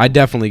 I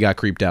definitely got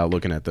creeped out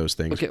looking at those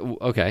things.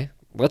 Okay.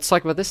 Let's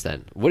talk about this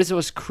then. What is the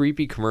most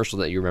creepy commercial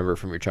that you remember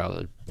from your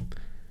childhood?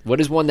 What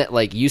is one that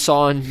like you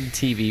saw on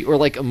TV or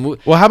like a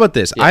movie? Well, how about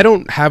this? I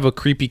don't have a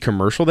creepy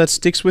commercial that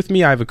sticks with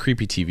me. I have a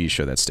creepy TV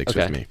show that sticks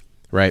with Okay. me.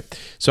 Right?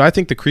 So I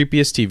think the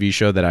creepiest TV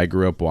show that I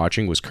grew up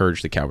watching was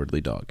Courage the Cowardly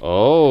Dog.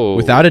 Oh,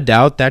 Without a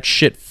doubt, that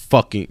shit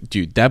fucking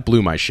dude, that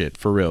blew my shit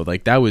for real.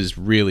 Like that was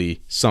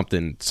really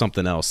something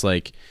else.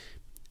 Like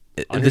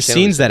the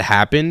scenes that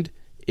happened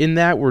in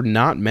that were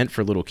not meant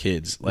for little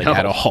kids, like No.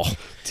 at all.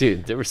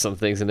 dude, there were some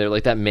things in there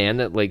like that man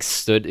that like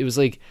stood. It was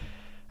like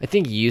I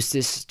think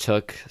Eustace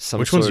took some.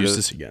 Which sort one's of,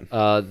 Eustace again?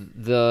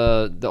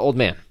 The old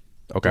man.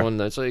 Okay. The one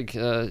that's like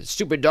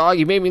stupid dog.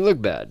 You made me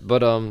look bad,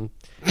 but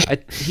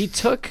he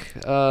took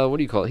what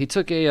do you call it? He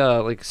took a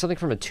like something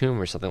from a tomb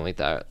or something like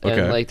that, and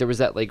Okay. like there was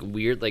that like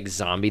weird like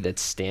zombie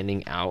that's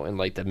standing out in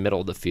like the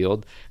middle of the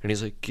field, and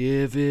he's like,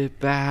 "Give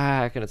it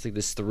back," and it's like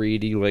this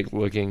 3D like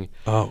looking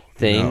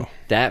thing no.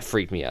 that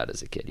freaked me out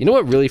as a kid. You know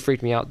what really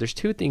freaked me out? There's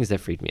two things that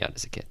freaked me out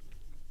as a kid.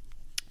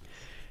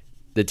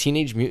 The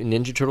Teenage Mutant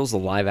Ninja Turtles, the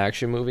live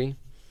action movie,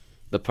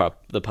 the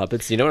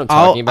puppets. You know what I'm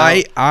talking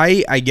about?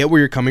 I get where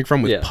you're coming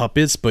from with Yeah.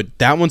 puppets, but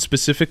that one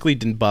specifically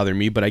didn't bother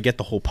me. But I get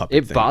the whole puppet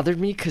It thing. bothered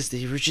me because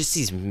they were just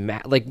these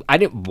like I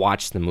didn't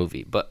watch the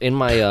movie, but in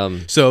my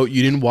So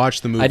you didn't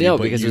watch the movie? I know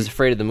but because I you, was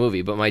afraid of the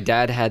movie, but my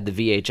dad had the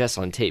VHS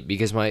on tape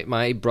because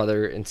my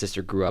brother and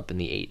sister grew up in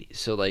the 80s.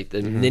 So like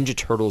the Ninja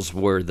Turtles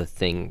were the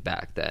thing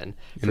back then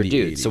for the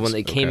dudes. So 80s, when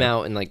they came okay.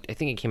 out in like I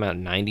think it came out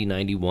in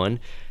 91,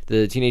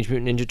 the Teenage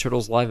Mutant Ninja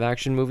Turtles live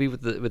action movie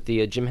with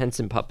the Jim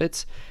Henson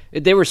puppets,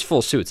 they were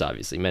full suits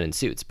obviously, men in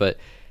suits, but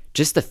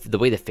just the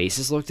way the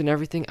faces looked and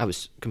everything, I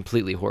was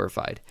completely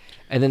horrified.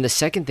 And then the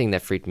second thing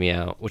that freaked me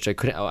out, which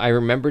I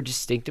remember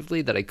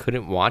distinctively that I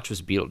couldn't watch,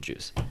 was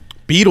Beetlejuice.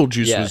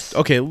 Beetlejuice Yes. was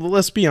okay.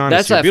 Let's be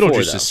honest. That's Here. at 4,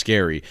 Beetlejuice though. is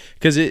scary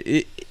because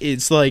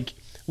it's like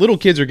little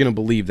kids are gonna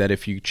believe that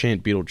if you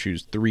chant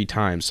Beetlejuice 3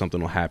 times, something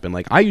will happen.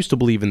 Like I used to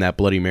believe in that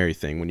Bloody Mary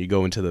thing when you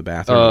go into the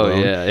bathroom. Oh,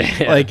 alone.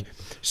 yeah. Like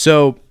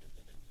so.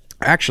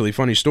 Actually,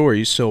 funny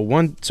story. So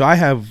I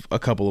have a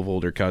couple of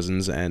older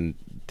cousins, and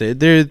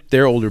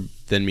they're older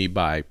than me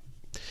by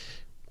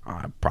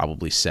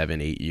probably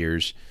 7-8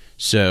 years.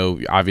 So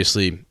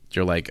obviously,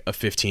 you're like a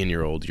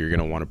 15-year-old. You're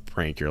gonna want to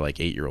prank your like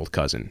 8-year-old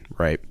cousin,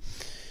 right?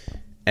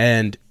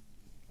 And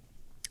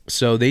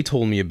so they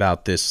told me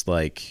about this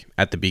like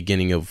at the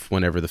beginning of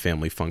whenever the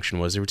family function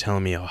was. They were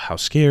telling me how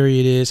scary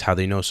it is, how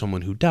they know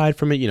someone who died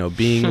from it. You know,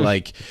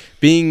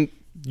 being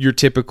your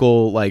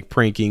typical like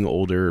pranking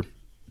older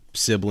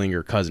sibling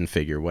or cousin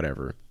figure,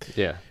 whatever.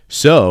 Yeah.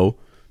 So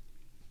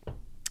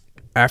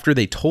after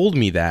they told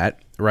me that,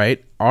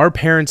 right, our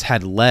parents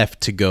had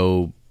left to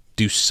go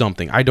do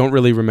something. I don't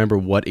really remember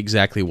what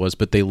exactly it was,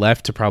 but they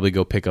left to probably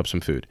go pick up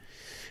some food.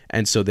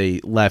 And so they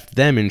left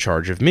them in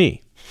charge of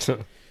me.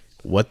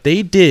 What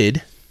they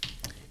did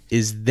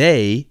is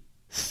they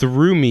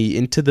threw me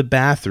into the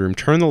bathroom,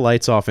 turned the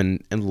lights off,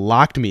 and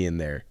locked me in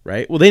there,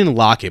 right? Well, they didn't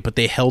lock it, but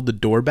they held the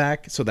door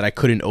back so that I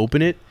couldn't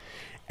open it.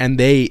 And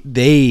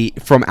they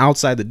from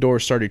outside the door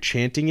started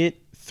chanting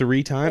it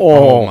 3 times.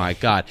 Oh my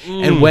God.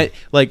 And what,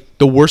 like,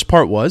 the worst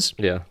part was,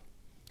 Yeah.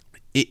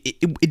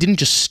 it didn't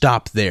just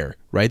stop there,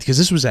 right? Because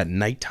this was at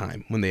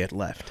nighttime when they had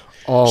left.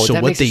 Oh, so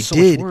that what makes they it so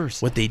much did,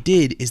 worse. what they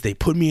did is they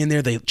put me in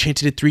there. They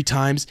chanted it 3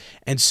 times,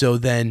 and so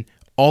then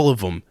all of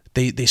them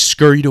they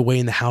scurried away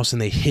in the house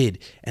and they hid.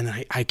 And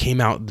then I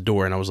came out the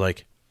door and I was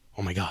like,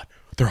 oh my God,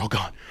 they're all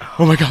gone.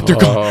 Oh my God, they're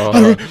gone.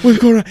 I don't know what's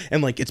going on.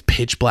 And like it's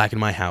pitch black in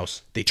my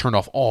house. They turned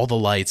off all the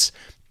lights.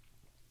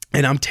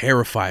 And I'm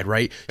terrified,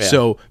 right? Yeah.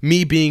 So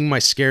me being my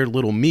scared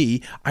little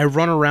me, I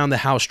run around the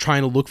house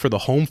trying to look for the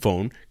home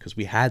phone because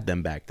we had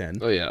them back then.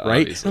 Oh, yeah, right?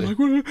 obviously. I'm like,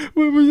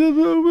 what was that?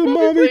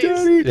 Mommy,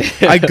 please.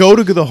 Daddy. I go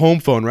to the home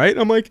phone, right?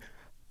 I'm like,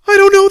 I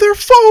don't know their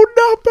phone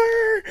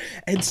number.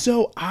 And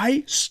so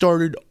I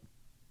started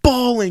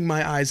bawling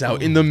my eyes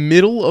out in the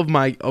middle of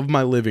my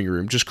living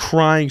room, just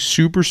crying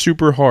super,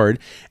 super hard.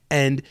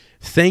 And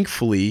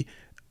thankfully,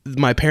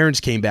 my parents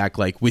came back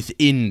like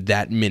within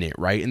that minute,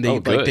 right? And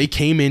they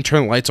came in,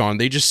 turned the lights on.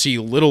 They just see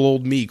little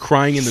old me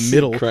crying in the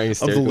middle of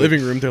the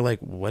living room. They're like,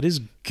 "What is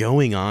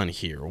going on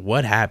here?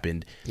 What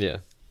happened?" Yeah.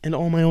 And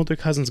all my older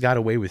cousins got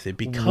away with it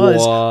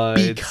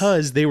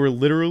because they were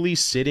literally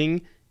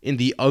sitting in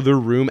the other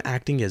room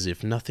acting as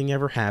if nothing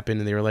ever happened.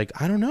 And they were like,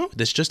 "I don't know.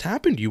 This just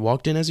happened. You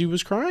walked in as he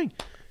was crying."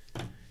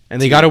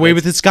 And they got away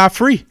with it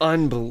scot-free.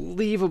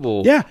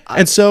 Unbelievable. Yeah.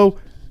 And so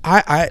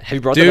I have you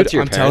brought that up to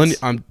your parents?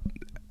 Telling you,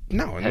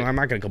 I'm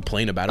not going to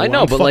complain about it. I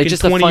know, I'm but like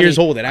just 20 years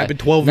old. It happened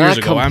 12 years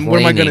ago. What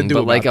am I going to do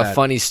but about like that? a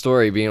funny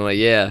story being like,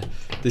 yeah,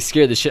 they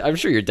scared the shit. I'm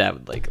sure your dad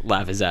would like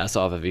laugh his ass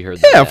off if he heard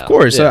that. Yeah, of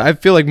course. Yeah. I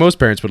feel like most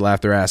parents would laugh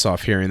their ass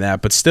off hearing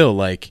that, but still,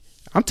 like,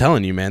 I'm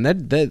telling you, man,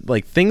 that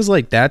like things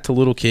like that to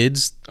little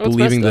kids,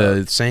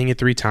 believing saying it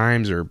 3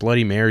 times or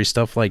Bloody Mary,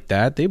 stuff like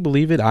that, they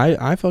believe it.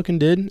 I fucking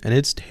did, and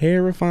it's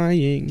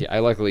terrifying. Yeah, I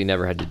luckily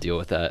never had to deal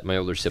with that. My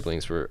older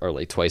siblings are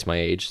like twice my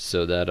age,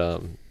 so that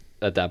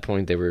at that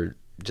point they were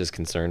just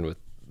concerned with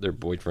their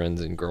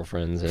boyfriends and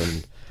girlfriends,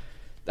 and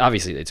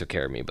obviously they took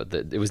care of me, but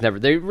they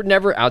were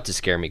never out to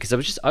scare me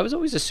because I was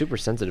always a super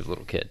sensitive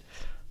little kid.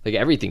 Like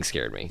everything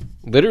scared me.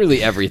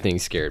 Literally everything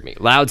scared me.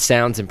 Loud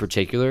sounds in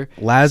particular.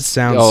 Loud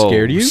sounds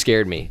scared you?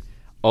 Scared me.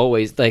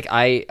 Always. Like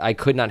I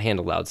could not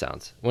handle loud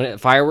sounds. When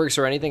fireworks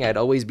or anything, I'd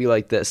always be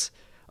like this.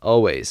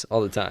 Always,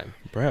 all the time.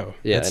 Bro,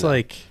 yeah, it's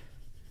like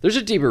there's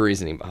a deeper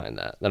reasoning behind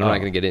that I'm not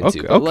going to get into.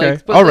 Okay, but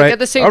okay. But all like, right. at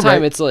the same all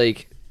time, right. it's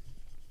like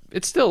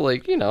it's still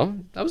like, you know,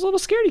 I was a little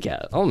scaredy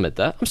cat. I'll admit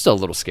that. I'm still a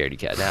little scaredy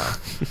cat now.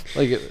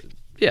 Like,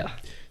 yeah.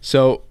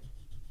 So,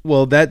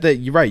 well, that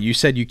you're right. You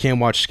said you can't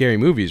watch scary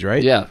movies,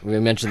 right? Yeah, we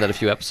mentioned that a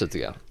few episodes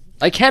ago.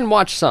 I can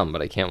watch some,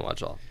 but I can't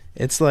watch all.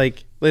 It's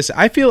like, listen,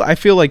 I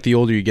feel like the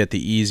older you get, the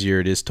easier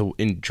it is to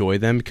enjoy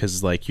them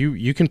because like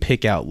you can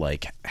pick out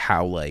like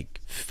how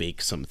like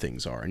fake some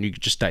things are, and you can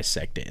just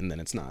dissect it, and then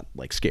it's not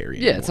like scary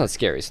anymore. Yeah, it's not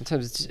scary.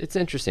 Sometimes it's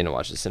interesting to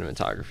watch the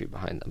cinematography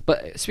behind them.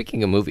 But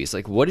speaking of movies,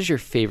 like, what is your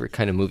favorite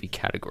kind of movie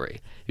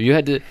category? If you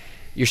had to,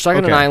 you're stuck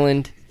on an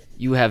island.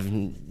 You have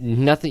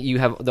nothing. You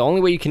have the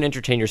only way you can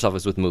entertain yourself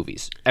is with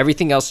movies.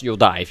 Everything else, you'll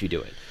die if you do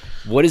it.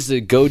 What is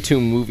the go-to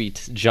movie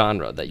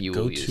genre that you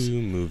will use?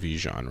 Go-to movie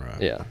genre.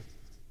 Yeah.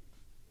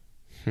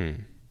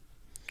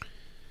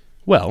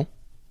 Well,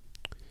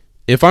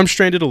 if I'm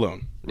stranded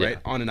alone, right,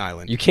 on an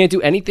island. You can't do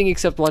anything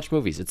except watch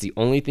movies. It's the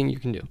only thing you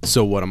can do.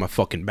 So what, am I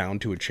fucking bound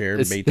to a chair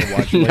made to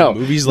watch no,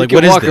 movies? Like, you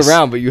can what walk is this?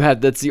 around,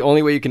 but that's the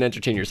only way you can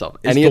entertain yourself.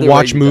 Is to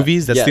watch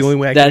movies? That's the only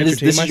way I can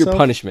entertain This myself? is your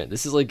punishment.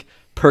 This is like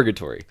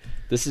purgatory.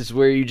 This is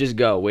where you just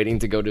go, waiting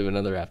to go to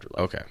another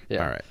afterlife. Okay.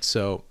 Yeah. All right.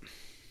 So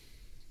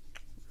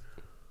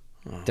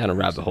down a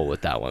rabbit hole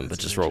with that one, but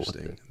just roll with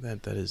it.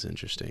 That is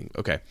interesting.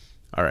 Okay.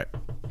 All right.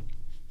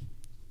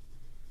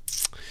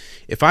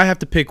 If I have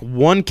to pick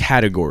one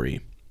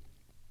category,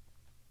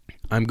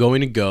 I'm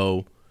going to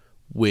go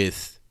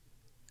with,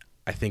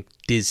 I think,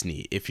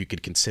 Disney, if you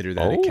could consider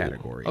that a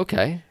category.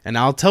 Okay. And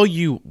I'll tell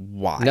you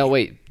why. No,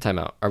 wait, time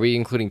out. Are we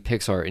including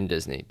Pixar in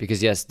Disney?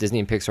 Because yes, Disney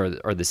and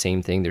Pixar are the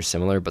same thing. They're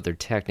similar, but they're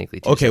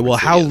technically two okay. Well,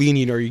 separate how studios.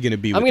 lenient are you going to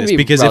be with gonna this? be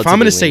Because if I'm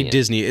going to say relatively lenient.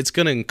 Disney, it's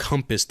going to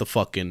encompass the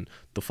fucking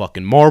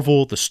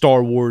Marvel, the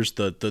Star Wars,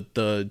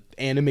 the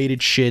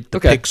animated shit, the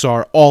Okay.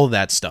 Pixar, all of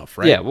that stuff,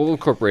 right? Yeah, we'll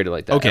incorporate it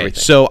like that. Okay,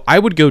 everything. so I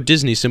would go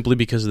Disney simply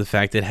because of the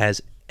fact that it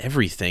has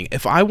everything.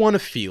 If I want to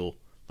feel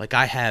like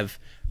I have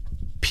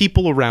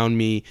people around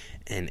me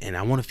and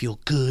I want to feel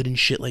good and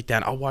shit like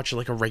that, I'll watch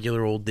like a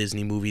regular old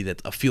Disney movie,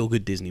 that's a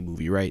feel-good Disney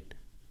movie, right?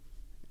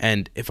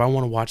 And if I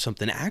want to watch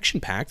something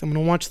action-packed, I'm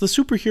going to watch the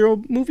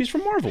superhero movies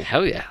from Marvel.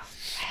 Hell yeah.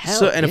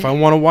 If I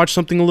want to watch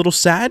something a little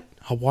sad,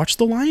 I'll watch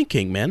The Lion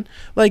King, man.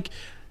 Like,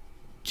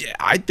 yeah,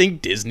 I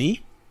think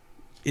Disney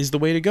is the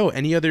way to go.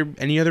 Any other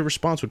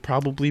response would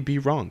probably be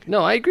wrong.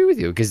 No, I agree with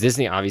you because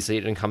Disney obviously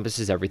it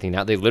encompasses everything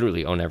now. They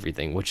literally own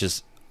everything, which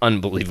is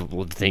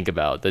unbelievable to think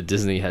about that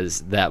Disney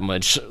has that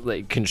much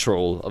like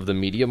control of the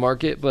media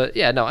market. But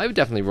yeah, no, I would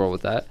definitely roll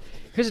with that.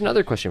 Here's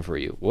another question for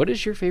you. What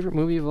is your favorite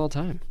movie of all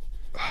time?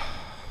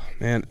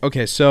 Man,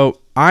 okay, so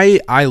I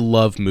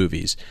love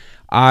movies.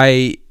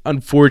 I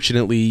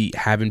unfortunately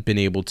haven't been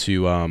able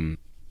to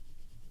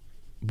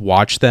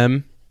watch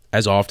them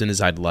as often as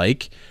I'd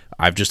like.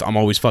 I'm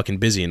always fucking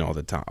busy and all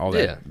the time, all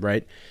that, Yeah.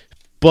 right?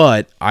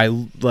 But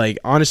I like,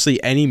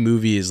 honestly, any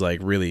movie is like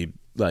really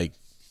like,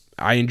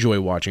 I enjoy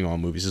watching all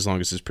movies as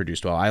long as it's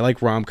produced well. I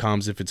like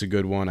rom-coms if it's a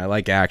good one. I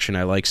like action.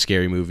 I like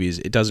scary movies.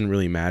 It doesn't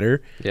really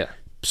matter. Yeah.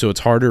 So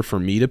it's harder for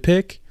me to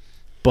pick.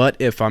 But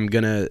if I'm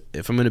gonna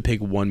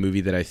pick one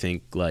movie that I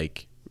think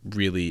like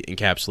really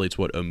encapsulates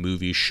what a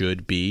movie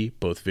should be,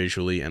 both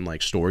visually and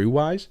like story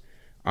wise,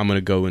 I'm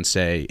gonna go and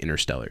say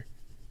Interstellar.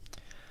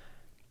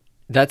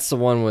 That's the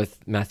one with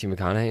Matthew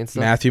McConaughey and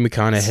stuff? Matthew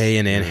McConaughey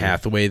and Anne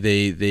Hathaway,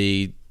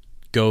 they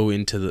go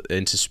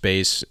into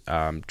space,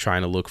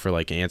 trying to look for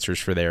like answers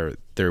for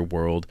their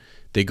world.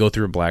 They go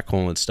through a black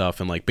hole and stuff,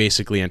 and like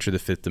basically enter the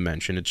fifth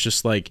dimension. It's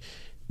just like,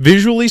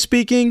 visually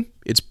speaking,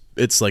 it's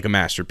it's like a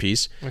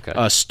masterpiece.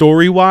 Okay.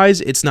 Story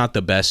wise, it's not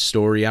the best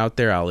story out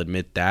there. I'll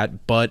admit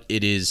that, but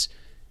it is.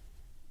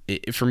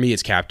 For me,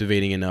 it's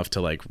captivating enough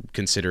to like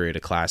consider it a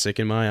classic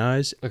in my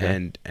eyes.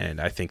 Okay. And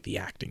I think the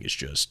acting is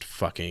just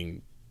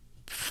fucking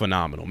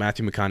phenomenal.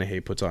 Matthew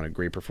McConaughey puts on a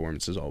great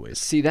performance as always.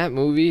 See, that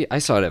movie, I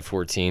saw it at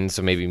 14,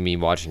 so maybe me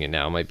watching it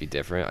now might be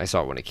different. I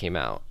saw it when it came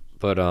out,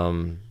 but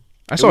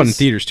I saw it in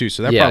theaters too,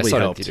 so that yeah, probably I saw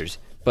helped. it in theaters,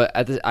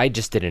 but I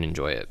just didn't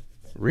enjoy it.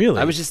 Really?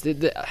 I was just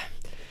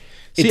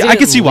See, I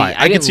can see why.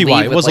 I can see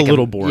why. It was a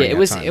little boring. Yeah, it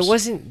was. at times. It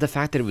wasn't the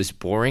fact that it was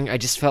boring. I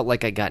just felt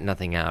like I got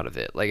nothing out of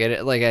it.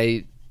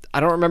 I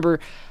don't remember.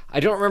 I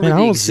don't remember Man,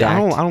 the I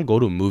exact. don't go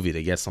to a movie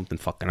to get something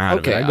fucking out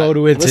Okay, of it. I go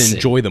to it listen, to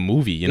enjoy the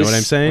movie. You know what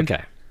I'm saying?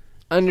 Okay,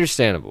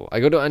 understandable. I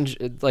go to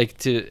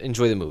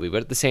enjoy the movie,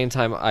 but at the same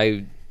time,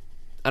 I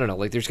don't know.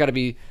 Like, there's got to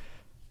be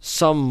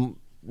some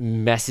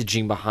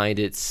messaging behind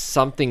it,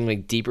 something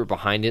like deeper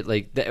behind it,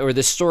 or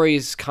the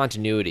story's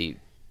continuity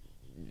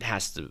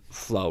has to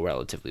flow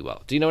relatively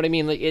well. Do you know what I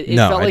mean? Like, it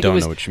No, felt I like don't it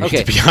was, know what you mean,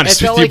 okay, to be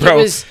honest it felt with you, like bro.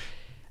 It was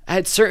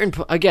at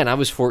again, I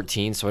was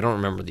 14, so I don't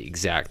remember the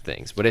exact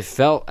things, but it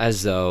felt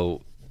as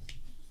though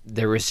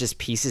there was just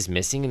pieces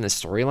missing in the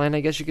storyline, I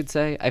guess you could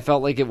say. I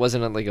felt like it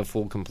wasn't like a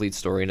full, complete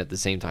story, and at the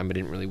same time, I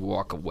didn't really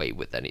walk away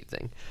with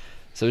anything.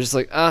 So it was just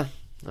like,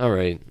 all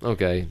right,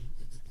 okay,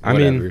 I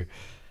whatever. mean,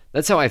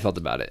 that's how I felt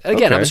about it.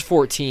 Again, I Okay. was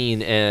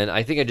 14, and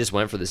I think I just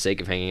went for the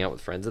sake of hanging out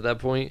with friends at that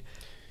point.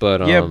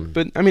 But yeah,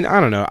 but I mean, I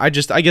don't know. I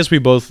guess we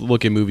both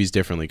look at movies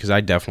differently because I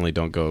definitely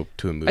don't go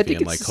to a movie think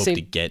and it's like the hope same-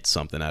 to get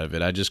something out of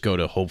it. I just go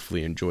to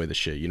hopefully enjoy the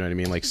shit. You know what I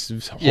mean? Like,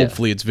 Yeah.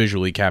 hopefully it's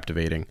visually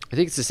captivating. I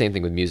think it's the same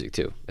thing with music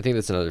too. I think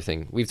that's another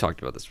thing. We've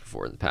talked about this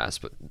before in the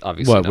past, but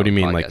obviously What? not What do you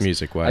on the mean, like podcast.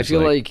 music-wise? I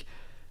feel Like- like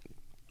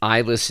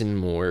I listen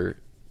more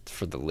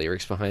for the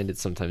lyrics behind it.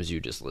 Sometimes you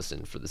just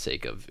listen for the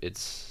sake of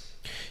it's.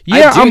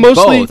 Yeah, I'm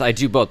mostly. both. I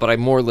do both, but I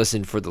more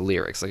listen for the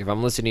lyrics. Like if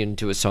I'm listening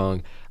to a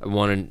song, I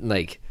want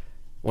to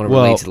Well-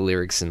 relate to the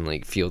lyrics and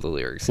like feel the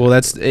lyrics. Well, and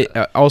that's everything like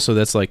that. also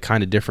that's like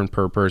kind of different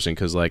per person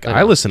because like I I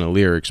know. listen to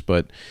lyrics,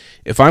 but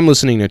if I'm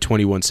listening to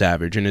 21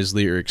 Savage and his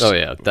lyrics, Oh,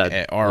 yeah,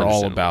 that- are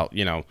all understandable.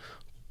 about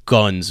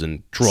guns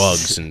and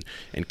drugs and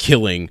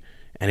killing,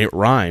 and it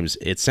rhymes,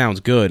 it sounds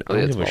good. I yeah,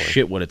 don't it's give a baller.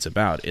 shit what it's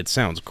about. It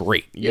sounds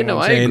great. You Yeah, know no,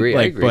 what I'm I saying? agree, I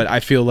Like, agree. but I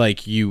feel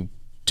like you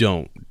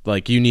don't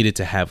like you need it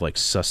to have like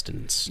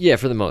sustenance. Yeah,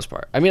 for the most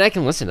part. I mean, I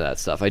can listen to that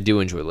stuff. I do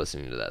enjoy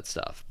listening to that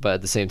stuff, but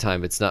at the same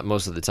time, it's not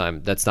most of the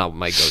time. That's not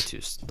my go-to.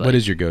 Like, What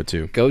is your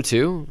go-to?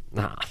 go-to?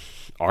 Nah,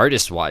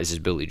 artist-wise is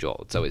Billy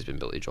Joel. It's always been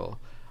Billy Joel.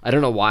 I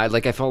don't know why.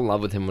 Like I fell in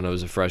love with him when I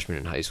was a freshman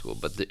in high school.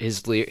 But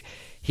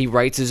he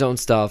writes his own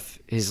stuff.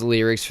 His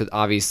lyrics for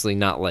obviously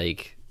not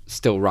like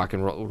still rock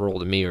and roll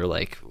to me, or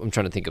like I'm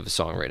trying to think of a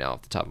song right now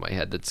off the top of my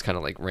head that's kind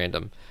of like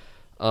random.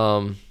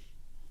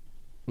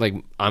 Like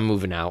I'm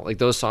moving out. Like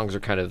those songs are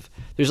kind of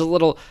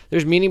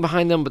there's meaning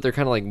behind them, but they're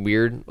kind of like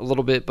weird a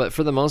little bit. But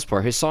for the most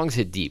part, his songs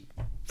hit deep.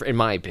 In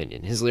my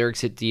opinion, his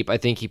lyrics hit deep. I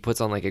think he puts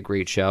on like a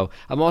great show.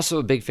 I'm also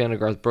a big fan of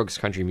Garth Brooks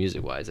country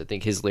music wise. I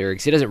think his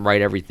lyrics, he doesn't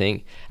write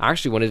everything.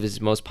 Actually, one of his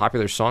most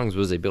popular songs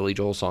was a Billy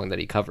Joel song that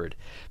he covered.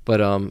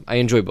 But I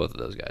enjoy both of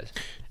those guys.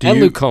 And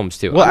Luke Combs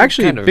too. Well, I'm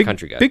actually, kind of big a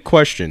country guy. big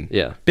question.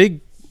 Yeah.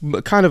 Big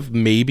kind of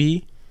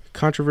maybe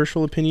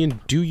controversial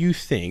opinion. Do you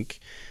think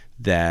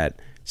that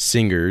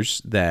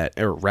singers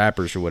or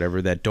rappers or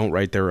whatever that don't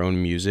write their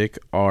own music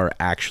are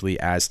actually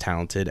as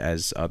talented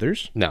as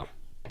others? No,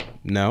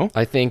 No.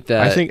 I think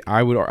that. I think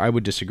I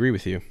would disagree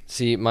with you.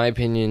 See, my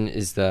opinion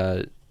is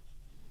that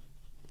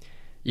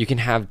you can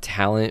have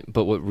talent,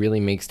 but what really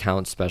makes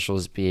talent special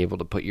is be able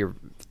to put your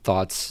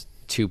thoughts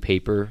to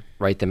paper,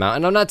 write them out.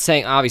 And I'm not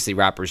saying obviously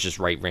rappers just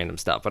write random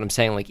stuff, but I'm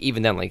saying like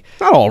even then, like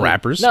Not all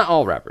rappers. not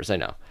all rappers, I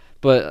know,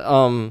 but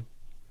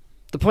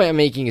the point I'm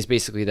making is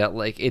basically that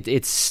like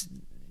it's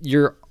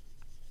your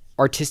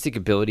artistic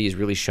ability is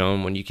really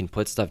shown when you can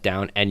put stuff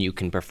down and you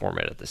can perform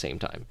it at the same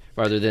time,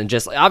 rather than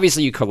just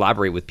obviously you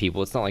collaborate with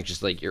people. It's not like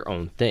just like your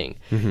own thing,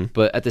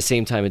 but at the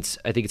same time,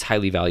 I think it's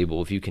highly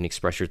valuable if you can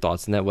express your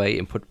thoughts in that way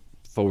and put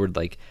forward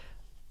like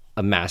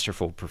a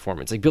masterful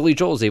performance. Like Billy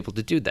Joel is able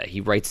to do that. He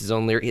writes his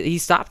own lyrics. He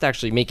stopped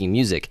actually making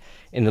music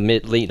in the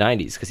late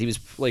 90s because he was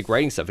like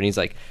writing stuff and he's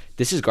like,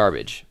 this is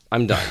garbage.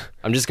 I'm done.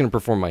 I'm just gonna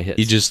perform my hits.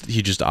 He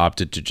just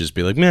opted to just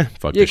be like, meh,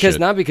 fuck Yeah, this because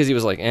shit. not because he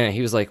was like,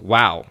 he was like,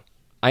 wow,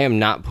 I am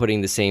not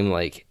putting the same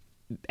like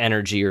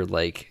energy or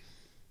like,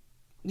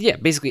 yeah,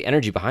 basically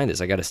energy behind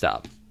this. I got to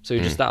stop. So he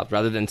just stopped,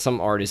 rather than some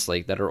artists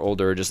like that are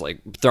older, are just like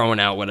throwing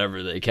out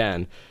whatever they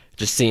can.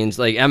 Just seems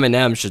like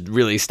Eminem should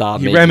really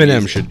stop.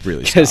 Eminem should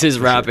really because stop, his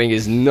for rapping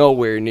is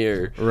nowhere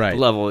near Right. the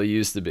level it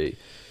used to be.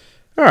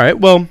 All right.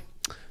 Well,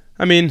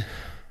 I mean,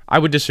 I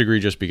would disagree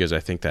just because I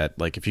think that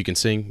like if you can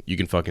sing, you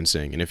can fucking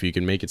sing, and if you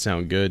can make it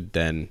sound good,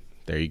 then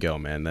there you go,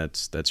 man.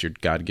 That's your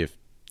God gift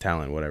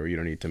talent, whatever. You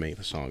don't need to make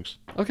the songs.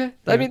 Okay,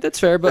 I mean that's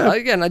fair, but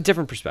again,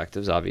 different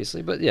perspectives,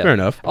 obviously. But yeah, Fair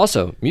enough.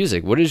 Also,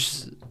 music.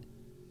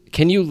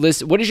 Can you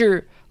list? What is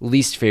your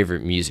least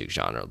favorite music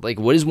genre? Like,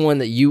 what is one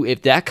that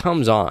if that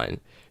comes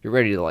on, you're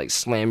ready to like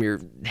slam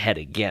your head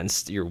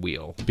against your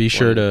wheel. Be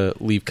sure to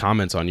leave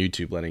comments on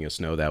YouTube letting us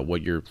know that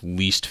what your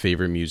least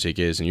favorite music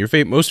is and your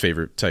most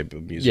favorite type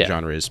of music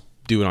genre is.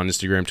 Do it on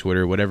Instagram,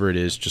 Twitter, whatever it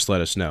is. Just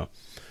let us know.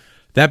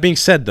 That being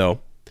said, though,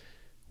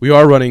 we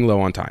are running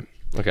low on time.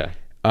 Okay.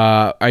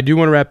 I do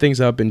want to wrap things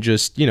up and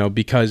just,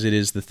 because it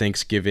is the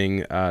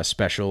Thanksgiving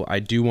special, I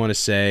do want to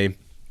say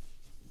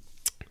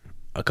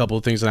a couple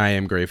of things that I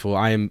am grateful.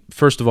 I am,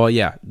 first of all,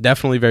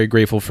 definitely very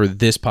grateful for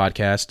this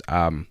podcast.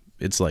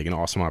 It's like an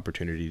awesome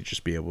opportunity to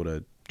just be able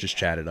to just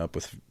chat it up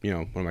with,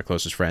 one of my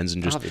closest friends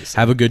and just Obviously.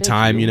 have a good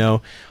time,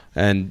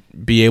 and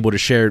be able to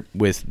share it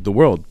with the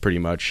world pretty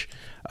much.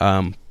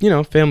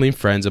 Family and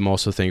friends I'm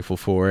also thankful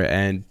for,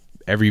 and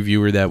every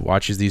viewer that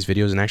watches these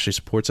videos and actually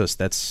supports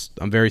us,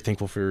 I'm very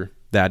thankful for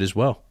that as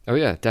well. Oh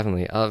yeah,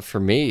 definitely. For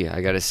me,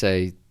 I gotta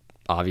say,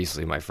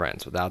 obviously my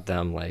friends. Without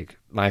them, like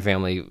my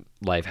family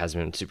life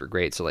hasn't been super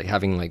great. So like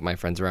having like my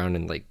friends around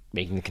and like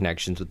making the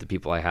connections with the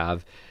people I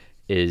have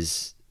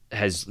has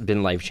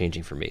been life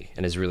changing for me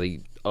and has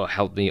really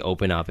helped me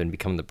open up and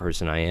become the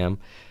person I am.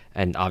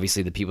 And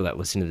obviously the people that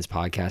listen to this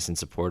podcast and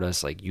support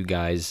us, like you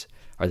guys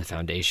are the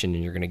foundation,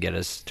 and you're going to get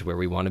us to where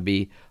we want to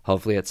be,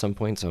 hopefully at some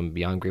point. So I'm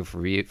beyond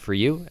grateful for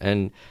you.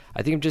 And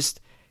I think I'm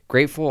just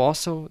grateful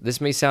also, this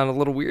may sound a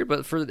little weird,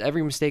 but for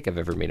every mistake I've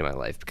ever made in my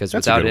life, because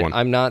without it,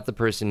 I'm not the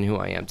person who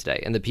I am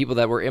today. And the people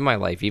that were in my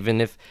life,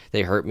 even if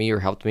they hurt me or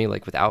helped me,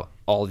 like without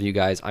all of you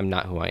guys, I'm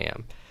not who I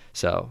am.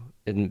 So,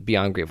 and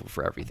beyond grateful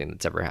for everything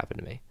that's ever happened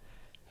to me.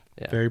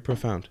 Yeah. Very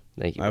profound.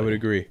 Thank you. I would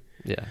agree.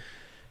 Yeah.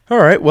 All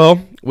right.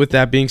 Well, with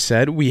that being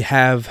said, we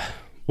have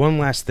one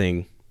last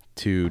thing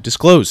to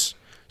disclose.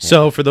 Yeah.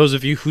 So for those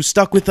of you who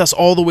stuck with us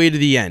all the way to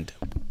the end,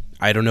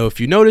 I don't know if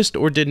you noticed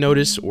or did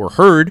notice or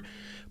heard,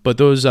 but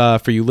those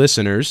for you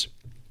listeners,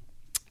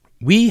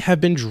 we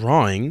have been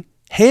drawing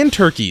hand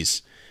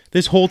turkeys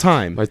this whole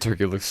time. My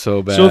turkey looks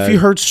so bad. So if you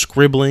heard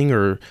scribbling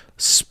or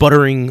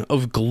sputtering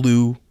of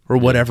glue or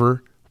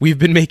whatever, we've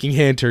been making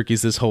hand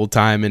turkeys this whole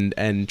time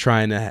and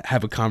trying to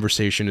have a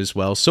conversation as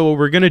well. So what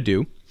we're going to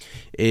do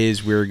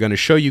is we're going to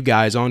show you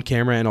guys on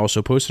camera and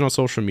also post it on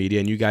social media,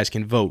 and you guys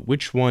can vote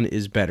which one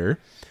is better.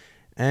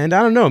 And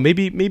I don't know,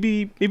 maybe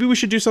we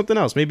should do something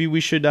else. Maybe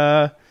we should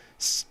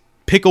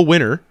pick a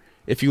winner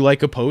if you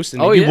like a post,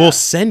 and maybe we'll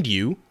send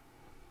you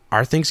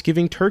our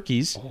Thanksgiving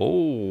turkeys.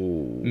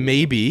 Oh.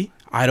 Maybe.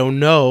 I don't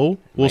know.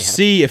 We'll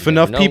see if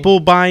enough people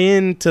buy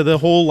into the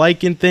whole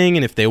liking thing,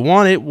 and if they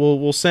want it,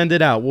 we'll send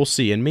it out. We'll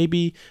see. And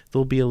maybe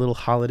there'll be a little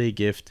holiday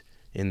gift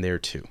in there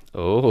too.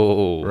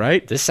 Oh.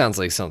 Right? This sounds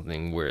like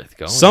something worth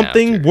going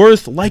Something after.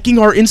 worth liking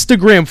our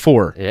Instagram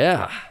for.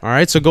 Yeah. All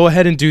right, so go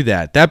ahead and do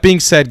that. That being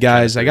said,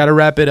 guys, I got to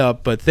wrap it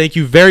up, but thank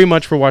you very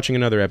much for watching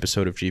another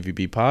episode of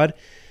GVB Pod,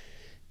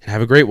 and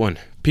have a great one.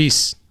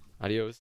 Peace. Adios.